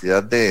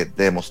capacidad de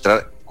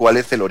demostrar cuál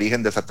es el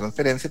origen de esa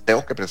transferencia.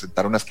 Tengo que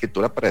presentar una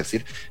escritura para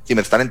decir, si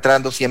me están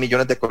entrando 100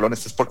 millones de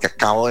colones es porque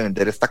acabo de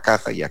vender esta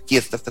casa y aquí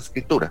está esta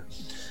escritura,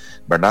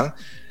 ¿verdad?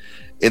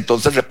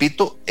 Entonces,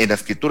 repito, en la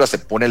escritura se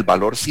pone el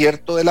valor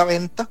cierto de la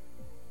venta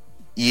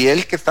y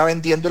el que está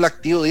vendiendo el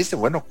activo dice,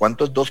 bueno,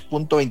 ¿cuánto es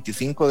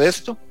 2.25 de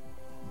esto?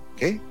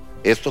 ¿Okay?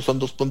 Estos son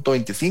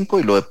 2.25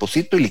 y lo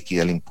deposito y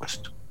liquida el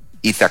impuesto.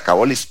 Y se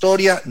acabó la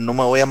historia, no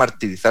me voy a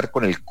martirizar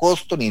con el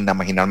costo ni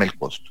imaginarme el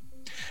costo.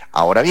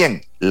 Ahora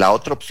bien, la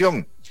otra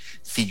opción,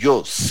 si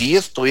yo sí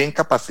estoy en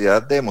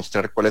capacidad de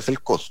demostrar cuál es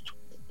el costo,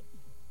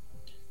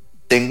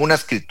 tengo una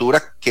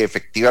escritura que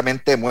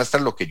efectivamente demuestra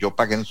lo que yo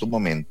pagué en su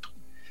momento,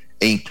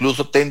 e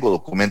incluso tengo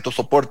documentos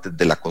soportes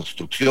de la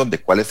construcción,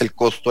 de cuál es el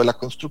costo de la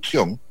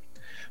construcción,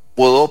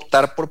 puedo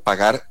optar por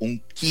pagar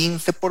un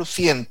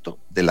 15%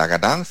 de la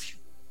ganancia,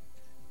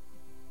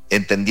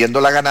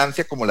 entendiendo la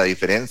ganancia como la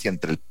diferencia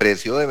entre el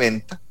precio de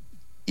venta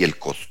y el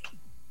costo.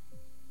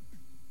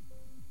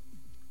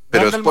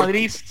 Pero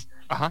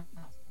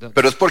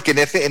es porque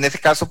en ese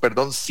caso,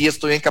 sí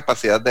estoy en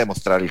capacidad de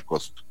demostrar el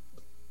costo.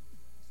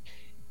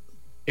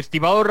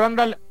 Estimado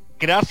Randall,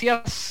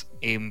 gracias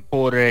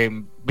por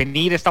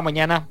venir esta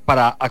mañana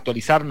para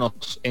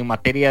actualizarnos en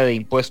materia de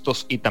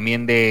impuestos y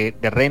también de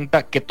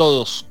renta, que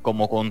todos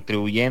como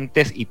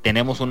contribuyentes y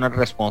tenemos una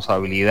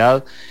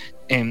responsabilidad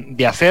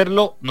de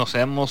hacerlo. Nos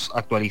hemos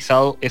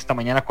actualizado esta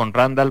mañana con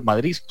Randall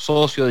Matriz,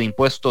 socio de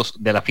impuestos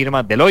de la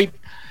firma Deloitte.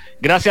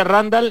 Gracias,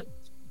 Randall.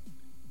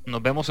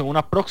 Nos vemos en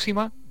una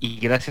próxima y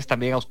gracias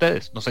también a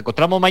ustedes. Nos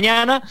encontramos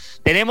mañana.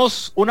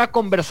 Tenemos una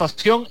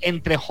conversación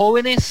entre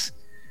jóvenes,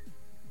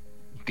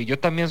 que yo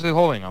también soy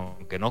joven,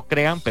 aunque no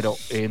crean, pero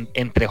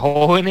entre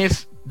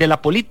jóvenes de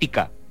la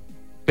política,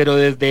 pero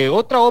desde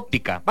otra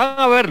óptica. Van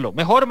a verlo.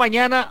 Mejor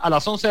mañana a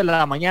las 11 de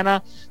la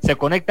mañana se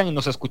conectan y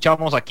nos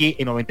escuchamos aquí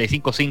en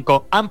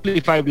 95.5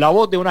 Amplify, la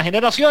voz de una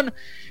generación.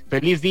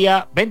 Feliz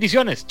día,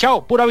 bendiciones.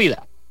 Chao, pura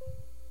vida.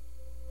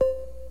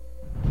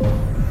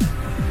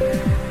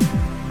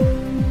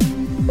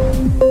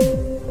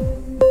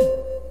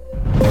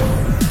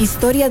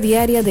 Historia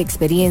diaria de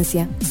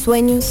experiencia,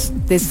 sueños,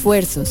 de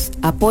esfuerzos,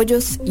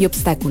 apoyos y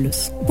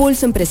obstáculos.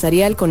 Pulso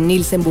Empresarial con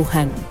Nielsen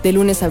Buján, de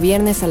lunes a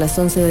viernes a las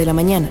 11 de la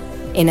mañana,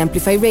 en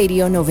Amplify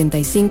Radio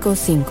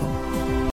 95.5.